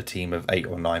a team of 8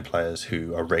 or 9 players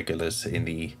who are regulars in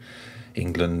the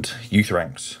England youth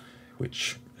ranks,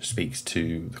 which speaks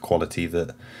to the quality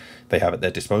that they have at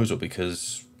their disposal,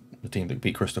 because the team that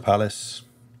beat Crystal Palace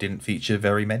didn't feature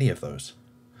very many of those.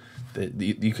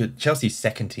 Chelsea's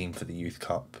second team for the Youth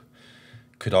Cup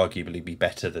could arguably be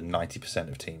better than 90%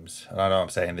 of teams. And I know I'm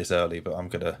saying this early, but I'm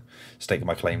going to stake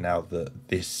my claim now that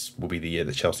this will be the year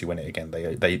that Chelsea win it again.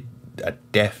 They are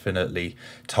definitely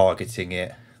targeting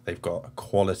it. They've got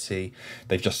quality.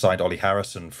 They've just signed Ollie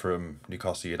Harrison from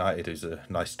Newcastle United, who's a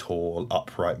nice, tall,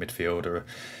 upright midfielder.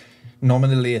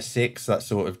 nominally a 6, that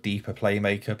sort of deeper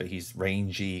playmaker, but he's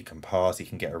rangy, he can pass, he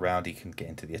can get around, he can get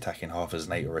into the attacking half as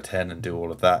an 8 or a 10 and do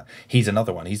all of that. He's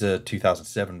another one. He's a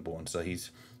 2007 born, so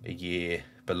he's a year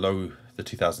below the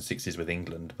 2006s with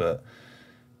England, but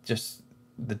just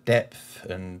the depth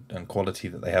and quality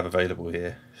that they have available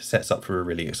here sets up for a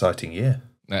really exciting year.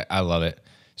 I love it.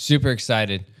 Super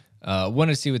excited. Want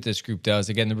to see what this group does.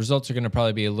 Again, the results are going to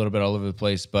probably be a little bit all over the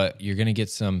place, but you're going to get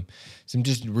some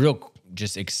just real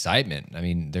excitement. I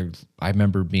mean, I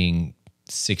remember being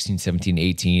 16, 17,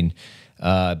 18,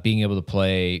 being able to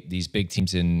play these big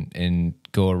teams and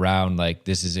go around like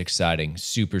this is exciting.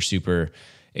 Super, super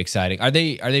exciting. Are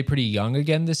they pretty young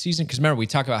again this season? Because remember, we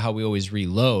talk about how we always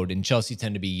reload, and Chelsea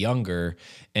tend to be younger,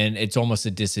 and it's almost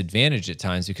a disadvantage at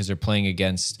times because they're playing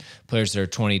against players that are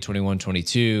 20, 21,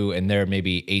 22, and they're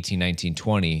maybe 18, 19,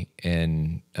 20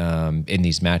 in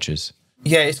these matches.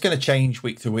 Yeah, it's going to change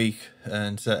week to week,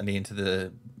 and certainly into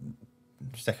the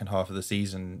second half of the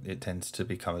season, it tends to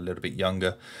become a little bit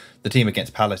younger. The team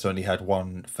against Palace only had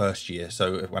one first year,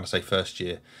 so when I say first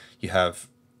year, you have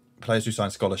players who sign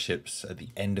scholarships at the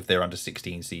end of their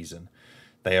under-16 season.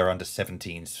 They are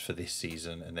under-17s for this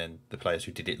season, and then the players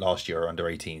who did it last year are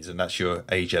under-18s, and that's your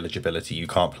age eligibility. You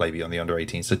can't play beyond the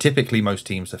under-18s. So typically most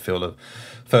teams that fill of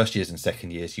first years and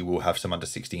second years, you will have some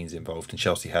under-16s involved, and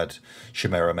Chelsea had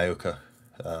Chimera Mayoka,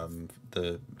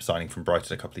 the signing from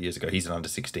Brighton a couple of years ago. He's an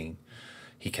under-16.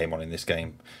 He came on in this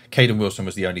game. Caden Wilson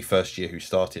was the only first year who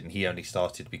started, and he only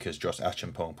started because Josh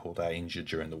Achampong pulled out injured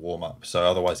during the warm-up. So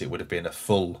otherwise it would have been a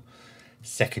full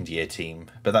second-year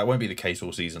team. But that won't be the case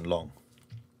all season long.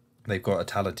 They've got a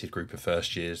talented group of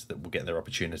first years that will get their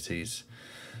opportunities,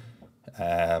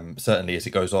 certainly as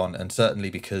it goes on, and certainly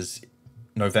because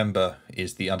November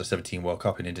is the Under-17 World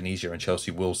Cup in Indonesia, and Chelsea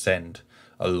will send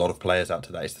a lot of players out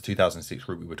to that. It's the 2006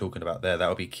 group we were talking about there.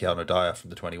 That'll be Keanu Dyer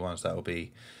from the 21s. That'll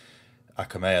be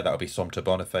Akamea, that'll be Somta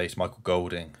Boniface, Michael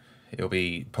Golding. It'll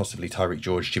be possibly Tyreek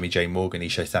George, Jimmy J. Morgan,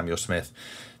 Ishe Samuel Smith.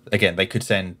 Again, they could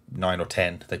send 9 or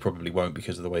 10. They probably won't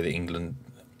because of the way that England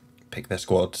pick their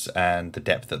squads and the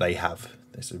depth that they have.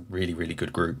 It's a really, really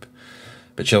good group.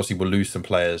 But Chelsea will lose some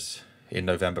players in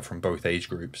November from both age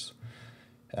groups.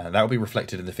 And that will be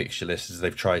reflected in the fixture list as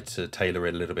they've tried to tailor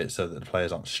it a little bit so that the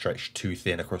players aren't stretched too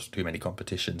thin across too many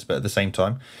competitions. But at the same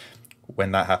time,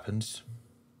 when that happens,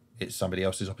 it's somebody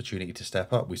else's opportunity to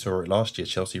step up. We saw it last year.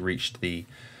 Chelsea reached the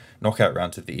knockout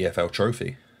round of the EFL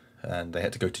Trophy, and they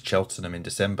had to go to Cheltenham in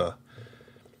December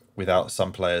without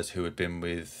some players who had been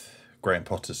with Graham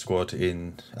Potter's squad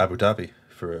in Abu Dhabi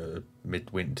for a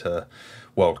midwinter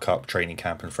World Cup training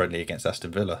camp and friendly against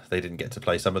Aston Villa. They didn't get to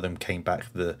play. Some of them came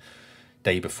back the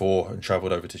day before and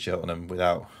travelled over to Cheltenham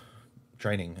without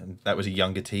training, and that was a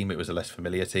younger team. It was a less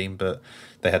familiar team, but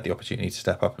they had the opportunity to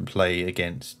step up and play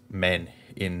against men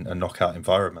in a knockout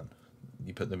environment.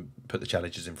 You put the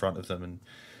challenges in front of them and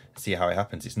see how it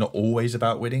happens. It's not always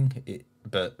about winning,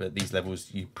 but at these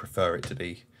levels you prefer it to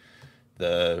be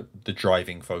the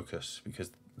driving focus,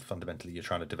 because fundamentally you're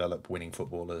trying to develop winning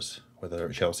footballers, whether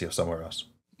at Chelsea or somewhere else.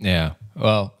 Yeah,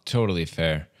 well, totally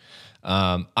fair.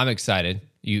 I'm excited.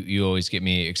 You always get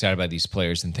me excited by these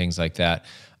players and things like that.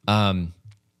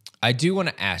 I do want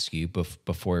to ask you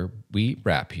before we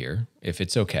wrap here, if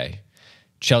it's okay.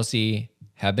 Chelsea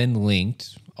have been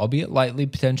linked, albeit lightly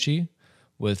potentially,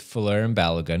 with Fuller and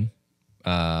Balogun.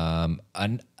 A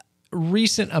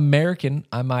recent American,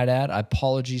 I might add.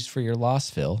 Apologies for your loss,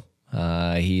 Phil.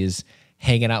 He is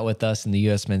hanging out with us in the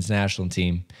U.S. men's national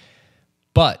team.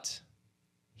 But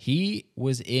he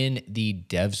was in the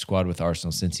dev squad with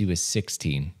Arsenal since he was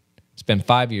 16. Spent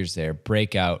 5 years there,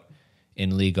 breakout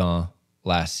in Ligue 1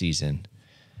 last season.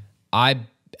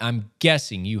 I'm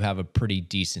guessing you have a pretty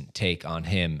decent take on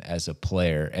him as a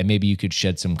player, and maybe you could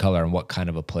shed some color on what kind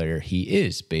of a player he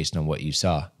is based on what you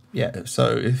saw. Yeah,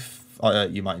 so if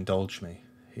you might indulge me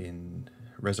in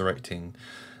resurrecting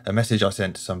a message I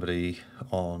sent to somebody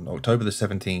on October the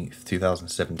 17th,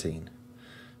 2017.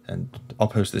 And I'll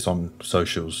post this on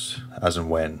socials as and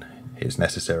when it's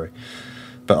necessary.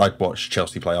 But I'd watched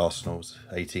Chelsea play Arsenal's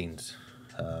 18s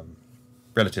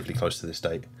relatively close to this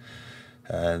date.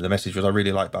 The message was, I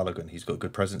really like Balogun. He's got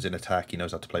good presence in attack. He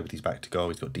knows how to play with his back to goal.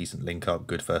 He's got decent link-up,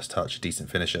 good first touch, decent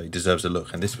finisher. He deserves a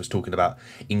look. And this was talking about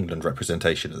England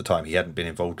representation at the time. He hadn't been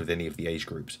involved with any of the age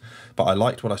groups. But I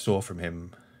liked what I saw from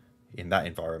him in that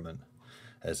environment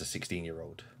as a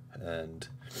 16-year-old. And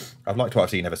I've liked what I've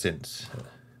seen ever since.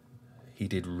 He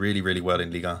did really, really well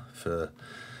in Liga for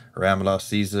Real last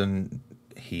season.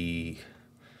 He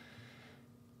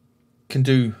can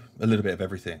do a little bit of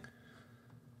everything.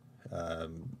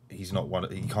 he's not one.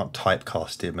 You can't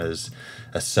typecast him as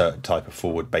a certain type of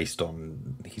forward based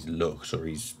on his looks or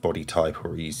his body type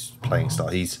or his playing style.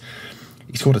 He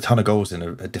scored a ton of goals in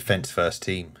a defence first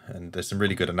team, and there's some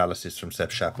really good analysis from Seb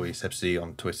Chapuis, Seb C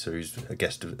on Twitter, who's a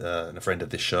guest and a friend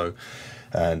of this show,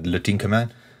 and Le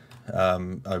Dinkerman.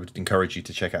 I would encourage you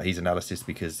to check out his analysis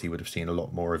because he would have seen a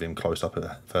lot more of him close up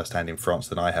firsthand in France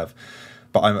than I have.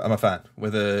 But I'm a fan.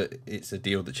 Whether it's a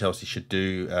deal that Chelsea should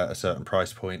do at a certain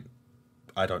price point,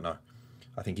 I don't know.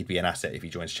 I think he'd be an asset if he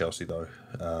joins Chelsea, though,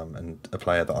 and a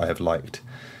player that I have liked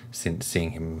since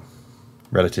seeing him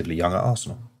relatively young at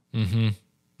Arsenal. Mm-hmm.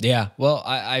 Yeah, well,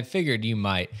 I figured you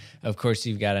might. Of course,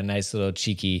 you've got a nice little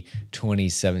cheeky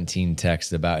 2017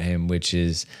 text about him, which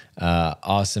is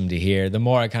awesome to hear. The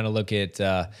more I kind of look at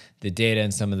the data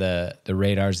and some of the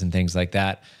radars and things like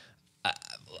that,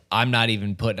 I'm not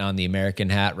even putting on the American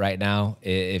hat right now.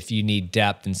 If you need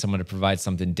depth and someone to provide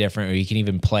something different, or you can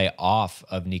even play off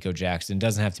of Nico Jackson, it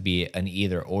doesn't have to be an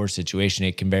either or situation.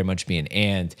 It can very much be an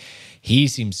and. He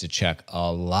seems to check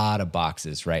a lot of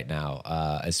boxes right now,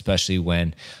 especially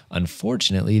when,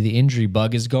 unfortunately, the injury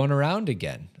bug is going around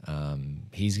again.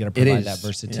 He's going to provide that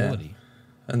versatility.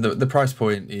 Yeah. And the price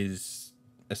point is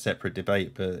a separate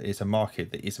debate, but it's a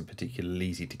market that isn't particularly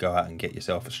easy to go out and get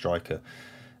yourself a striker.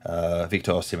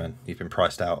 Victor Osimhen, you've been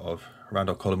priced out of.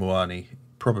 Randall Colomuani,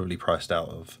 probably priced out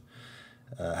of.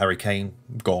 Harry Kane,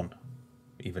 gone,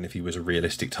 even if he was a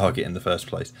realistic target in the first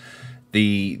place.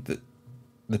 The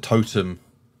totem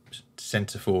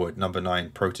centre forward, number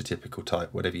 9, prototypical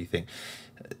type, whatever you think.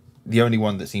 The only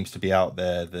one that seems to be out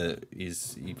there that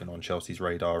is even on Chelsea's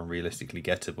radar and realistically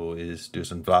gettable is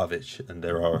Dusan Vlahovic, and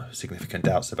there are significant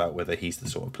doubts about whether he's the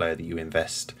sort of player that you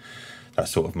invest that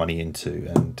sort of money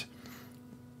into. And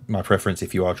my preference,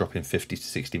 if you are dropping 50 to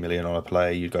 60 million on a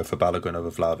player, you'd go for Balogun over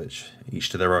Vlahovic, each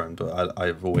to their own. But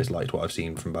I've always liked what I've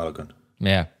seen from Balogun.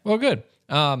 Yeah, well, good.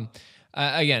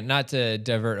 Again, not to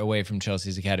divert away from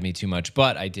Chelsea's academy too much,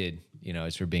 but I did,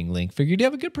 as we're being linked, figured you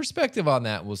have a good perspective on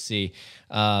that. We'll see.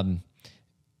 Look,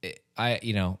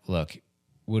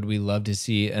 would we love to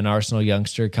see an Arsenal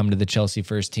youngster come to the Chelsea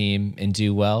first team and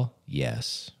do well?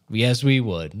 Yes. Yes, we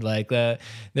would.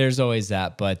 There's always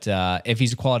that. But if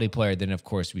he's a quality player, then of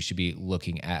course we should be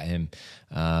looking at him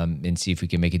and see if we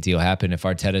can make a deal happen. If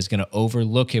Arteta is going to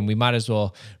overlook him, we might as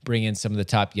well bring in some of the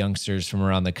top youngsters from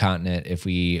around the continent if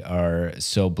we are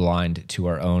so blind to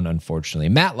our own, unfortunately.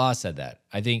 Matt Law said that.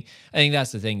 I think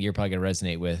that's the thing you're probably going to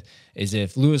resonate with, is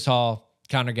if Lewis Hall,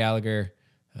 Conor Gallagher,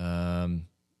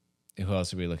 who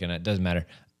else are we looking at? Doesn't matter.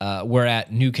 We're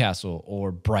at Newcastle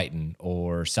or Brighton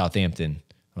or Southampton.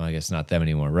 Well, I guess not them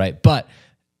anymore, right? But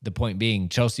the point being,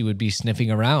 Chelsea would be sniffing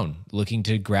around, looking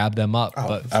to grab them up. Oh,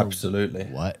 but absolutely.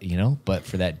 What, But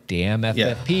for that damn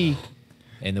FFP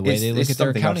and the way they look at their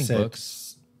accounting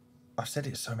books. I've said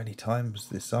it so many times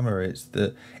this summer. It's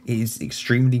that it is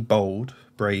extremely bold,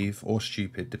 brave, or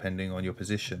stupid, depending on your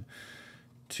position,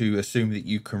 to assume that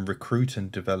you can recruit and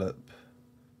develop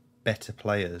better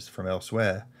players from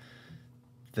elsewhere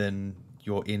than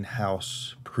your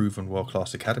in-house proven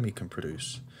world-class academy can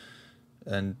produce.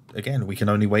 And again, we can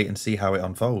only wait and see how it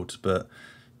unfolds, but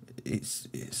it's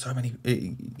so many.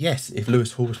 Yes, if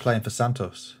Lewis Hall was playing for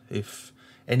Santos, if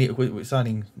we're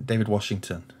signing David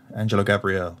Washington, Angelo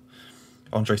Gabriel,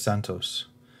 Andre Santos,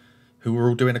 who were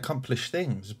all doing accomplished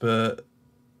things, but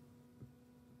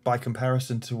by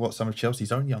comparison to what some of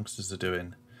Chelsea's own youngsters are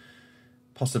doing,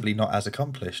 possibly not as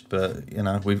accomplished. But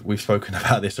we've spoken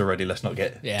about this already. Let's not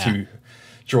get too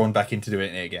drawn back into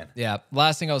doing it again. Yeah.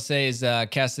 Last thing I'll say is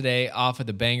Cassidy off of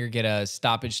the banger, get a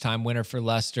stoppage time winner for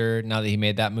Leicester now that he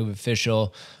made that move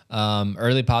official.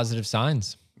 Early positive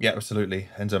signs. Yeah, absolutely.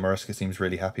 Enzo Maresca seems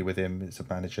really happy with him. It's a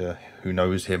manager who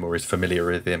knows him or is familiar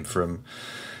with him from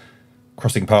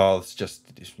crossing paths just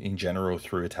in general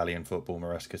through Italian football.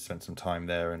 Maresca spent some time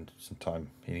there and some time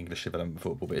in English development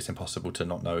football, but it's impossible to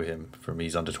not know him from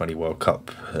his under-20 World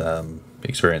Cup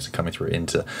experience and coming through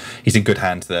Inter. He's in good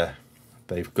hands there.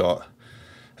 They've got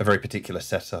a very particular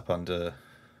setup under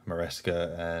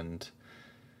Maresca, and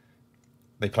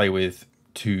they play with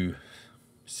 2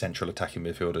 central attacking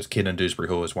midfielders. Kiernan Dewsbury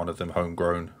Hall is one of them,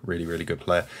 homegrown, really, really good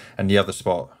player. And the other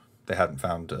spot they hadn't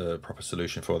found a proper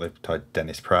solution for. They've tried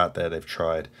Dennis Pratt there. They've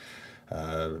tried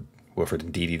Wilfred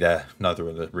Ndidi there. Neither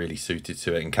of them are really suited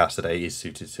to it, and Cassidy is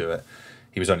suited to it.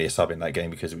 He was only a sub in that game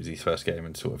because it was his first game,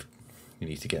 and sort of you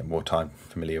need to get more time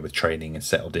familiar with training and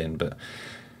settled in. But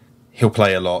he'll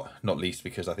play a lot, not least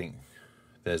because I think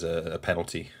there's a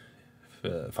penalty,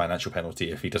 a financial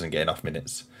penalty, if he doesn't get enough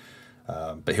minutes.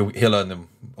 But he'll earn them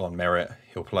on merit.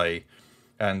 He'll play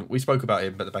And we spoke about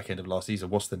him at the back end of last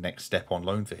season. What's the next step on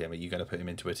loan for him? Are you going to put him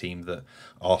into a team that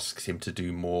asks him to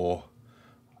do more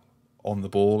on the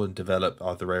ball and develop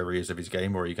other areas of his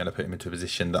game, or are you going to put him into a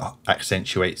position that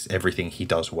accentuates everything he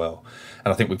does well?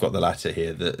 And I think we've got the latter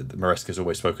here. That Maresca's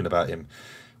always spoken about him.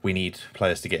 We need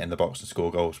players to get in the box and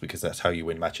score goals because that's how you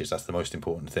win matches. That's the most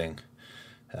important thing.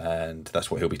 And that's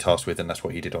what he'll be tasked with, and that's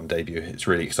what he did on debut. It's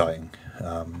really exciting.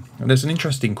 And there's an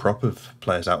interesting crop of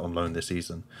players out on loan this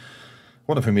season.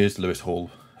 One of whom is Lewis Hall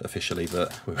officially,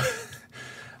 but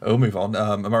we'll move on.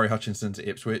 Amari Hutchinson to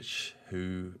Ipswich,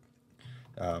 who,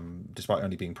 despite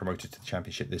only being promoted to the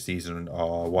Championship this season,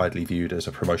 are widely viewed as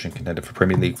a promotion contender for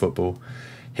Premier League football.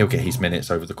 He'll get his minutes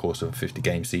over the course of a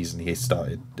 50-game season. He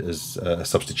started as a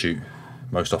substitute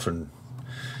most often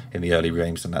in the early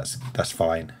games, and that's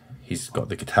fine. He's got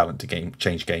the talent to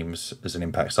change games as an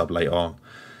impact sub late on.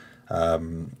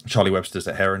 Charlie Webster's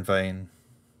at Heronvane.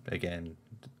 Again,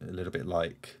 a little bit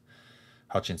like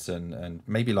Hutchinson and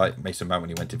maybe like Mason Mount when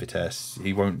he went to Vitesse.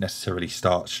 He won't necessarily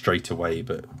start straight away,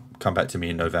 but come back to me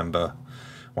in November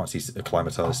once he's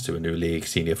acclimatised to a new league,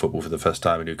 senior football for the first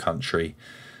time, a new country,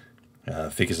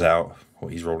 figures out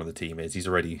what his role in the team is. He's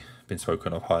already been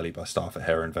spoken of highly by staff at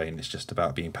Heronvane. It's just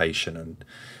about being patient and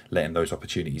letting those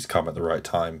opportunities come at the right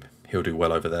time. He'll do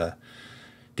well over there.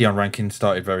 Dion Rankin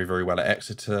started very, very well at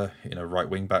Exeter in a right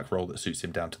wing-back role that suits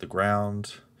him down to the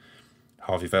ground.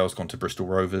 Harvey Vale's gone to Bristol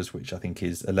Rovers, which I think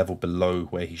is a level below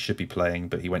where he should be playing,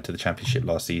 but he went to the Championship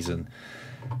last season.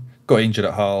 Got injured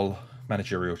at Hull.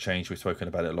 Managerial change, we've spoken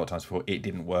about it a lot of times before. It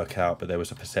didn't work out, but there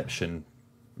was a perception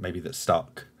maybe that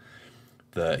stuck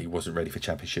that he wasn't ready for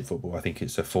Championship football. I think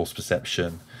it's a false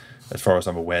perception. As far as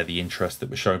I'm aware, the interest that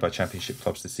was shown by Championship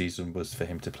clubs this season was for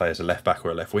him to play as a left back or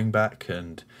a left wing back,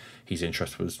 and his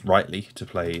interest was rightly to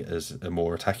play as a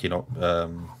more attacking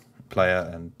player,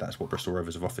 and that's what Bristol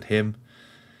Rovers have offered him.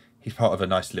 He's part of a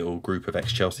nice little group of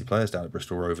ex-Chelsea players down at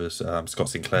Bristol Rovers. Scott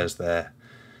Sinclair's there,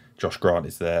 Josh Grant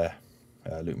is there,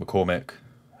 Luke McCormick.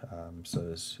 So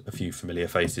there's a few familiar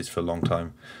faces for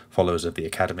long-time followers of the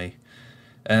academy.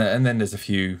 And then there's a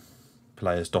few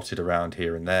players dotted around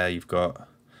here and there. You've got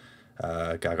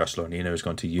Gaga Slonina, who's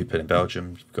gone to Eupen in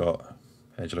Belgium. You've got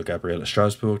Angelo Gabriel at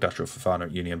Strasbourg, Dastro Fofana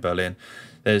at Union Berlin.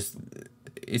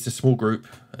 It's a small group,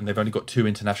 and they've only got 2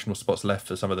 international spots left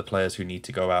for some of the players who need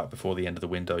to go out before the end of the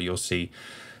window. You'll see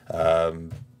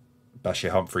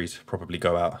Bashir Humphreys probably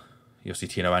go out. You'll see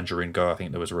Tino Angerin go. I think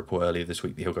there was a report earlier this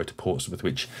week that he'll go to Portsmouth,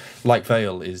 which, like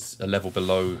Vale, is a level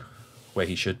below where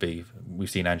he should be. We've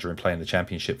seen Angerin play in the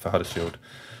Championship for Huddersfield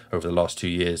over the last 2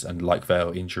 years, and like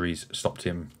Vale, injuries stopped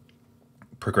him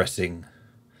progressing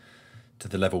to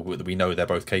the level that we know they're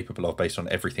both capable of based on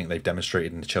everything they've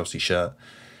demonstrated in the Chelsea shirt.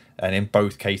 And in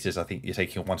both cases, I think you're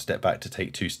taking 1 step back to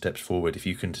take 2 steps forward. If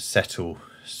you can settle,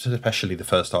 especially the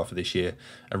first half of this year,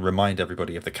 and remind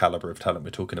everybody of the calibre of talent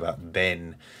we're talking about,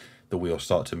 then the wheels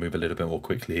start to move a little bit more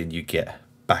quickly and you get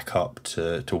back up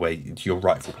to where to your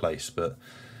rightful place. But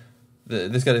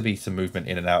there's going to be some movement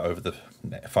in and out over the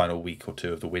final week or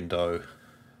 2 of the window.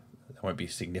 There won't be a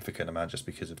significant amount just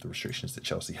because of the restrictions that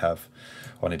Chelsea have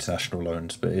on international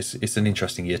loans, but it's an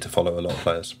interesting year to follow a lot of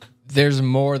players. There's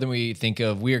more than we think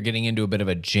of. We are getting into a bit of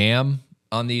a jam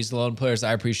on these loan players.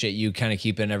 I appreciate you kind of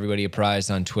keeping everybody apprised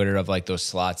on Twitter of like those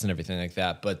slots and everything like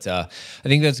that. But I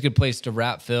think that's a good place to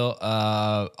wrap, Phil.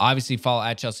 Obviously, follow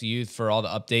at Chelsea Youth for all the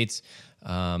updates.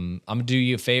 I'm going to do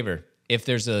you a favor. If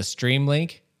there's a stream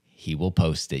link, he will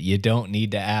post it. You don't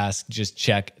need to ask. Just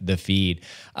check the feed.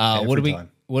 What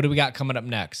do we got coming up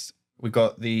next? We've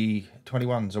got the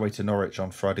 21s away to Norwich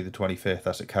on Friday the 25th.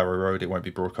 That's at Carrow Road. It won't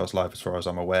be broadcast live as far as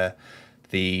I'm aware.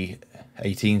 The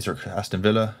 18s are at Aston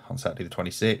Villa on Saturday the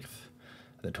 26th.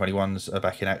 The 21s are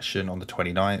back in action on the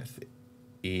 29th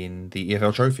in the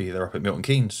EFL Trophy. They're up at Milton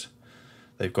Keynes.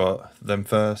 They've got them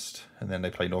first, and then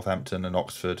they play Northampton and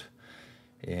Oxford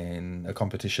in a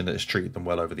competition that has treated them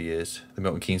well over the years. The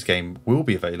Milton Keynes game will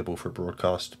be available for a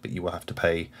broadcast, but you will have to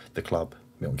pay the club,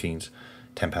 Milton Keynes,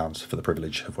 £10 for the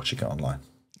privilege of watching it online.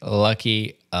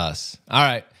 Lucky us. All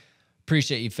right.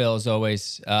 Appreciate you, Phil, as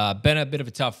always. Been a bit of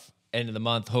a tough end of the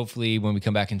month. Hopefully, when we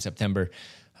come back in September,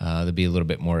 there'll be a little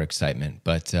bit more excitement.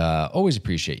 But always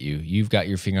appreciate you. You've got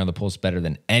your finger on the pulse better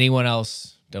than anyone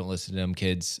else. Don't listen to them,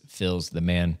 kids. Phil's the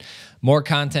man. More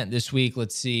content this week.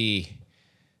 Let's see.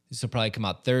 This will probably come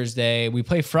out Thursday. We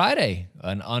play Friday,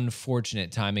 an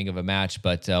unfortunate timing of a match,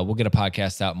 but we'll get a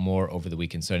podcast out more over the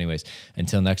weekend. So anyways,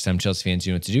 until next time, Chelsea fans,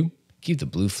 you know what to do. Keep the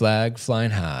blue flag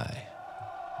flying high.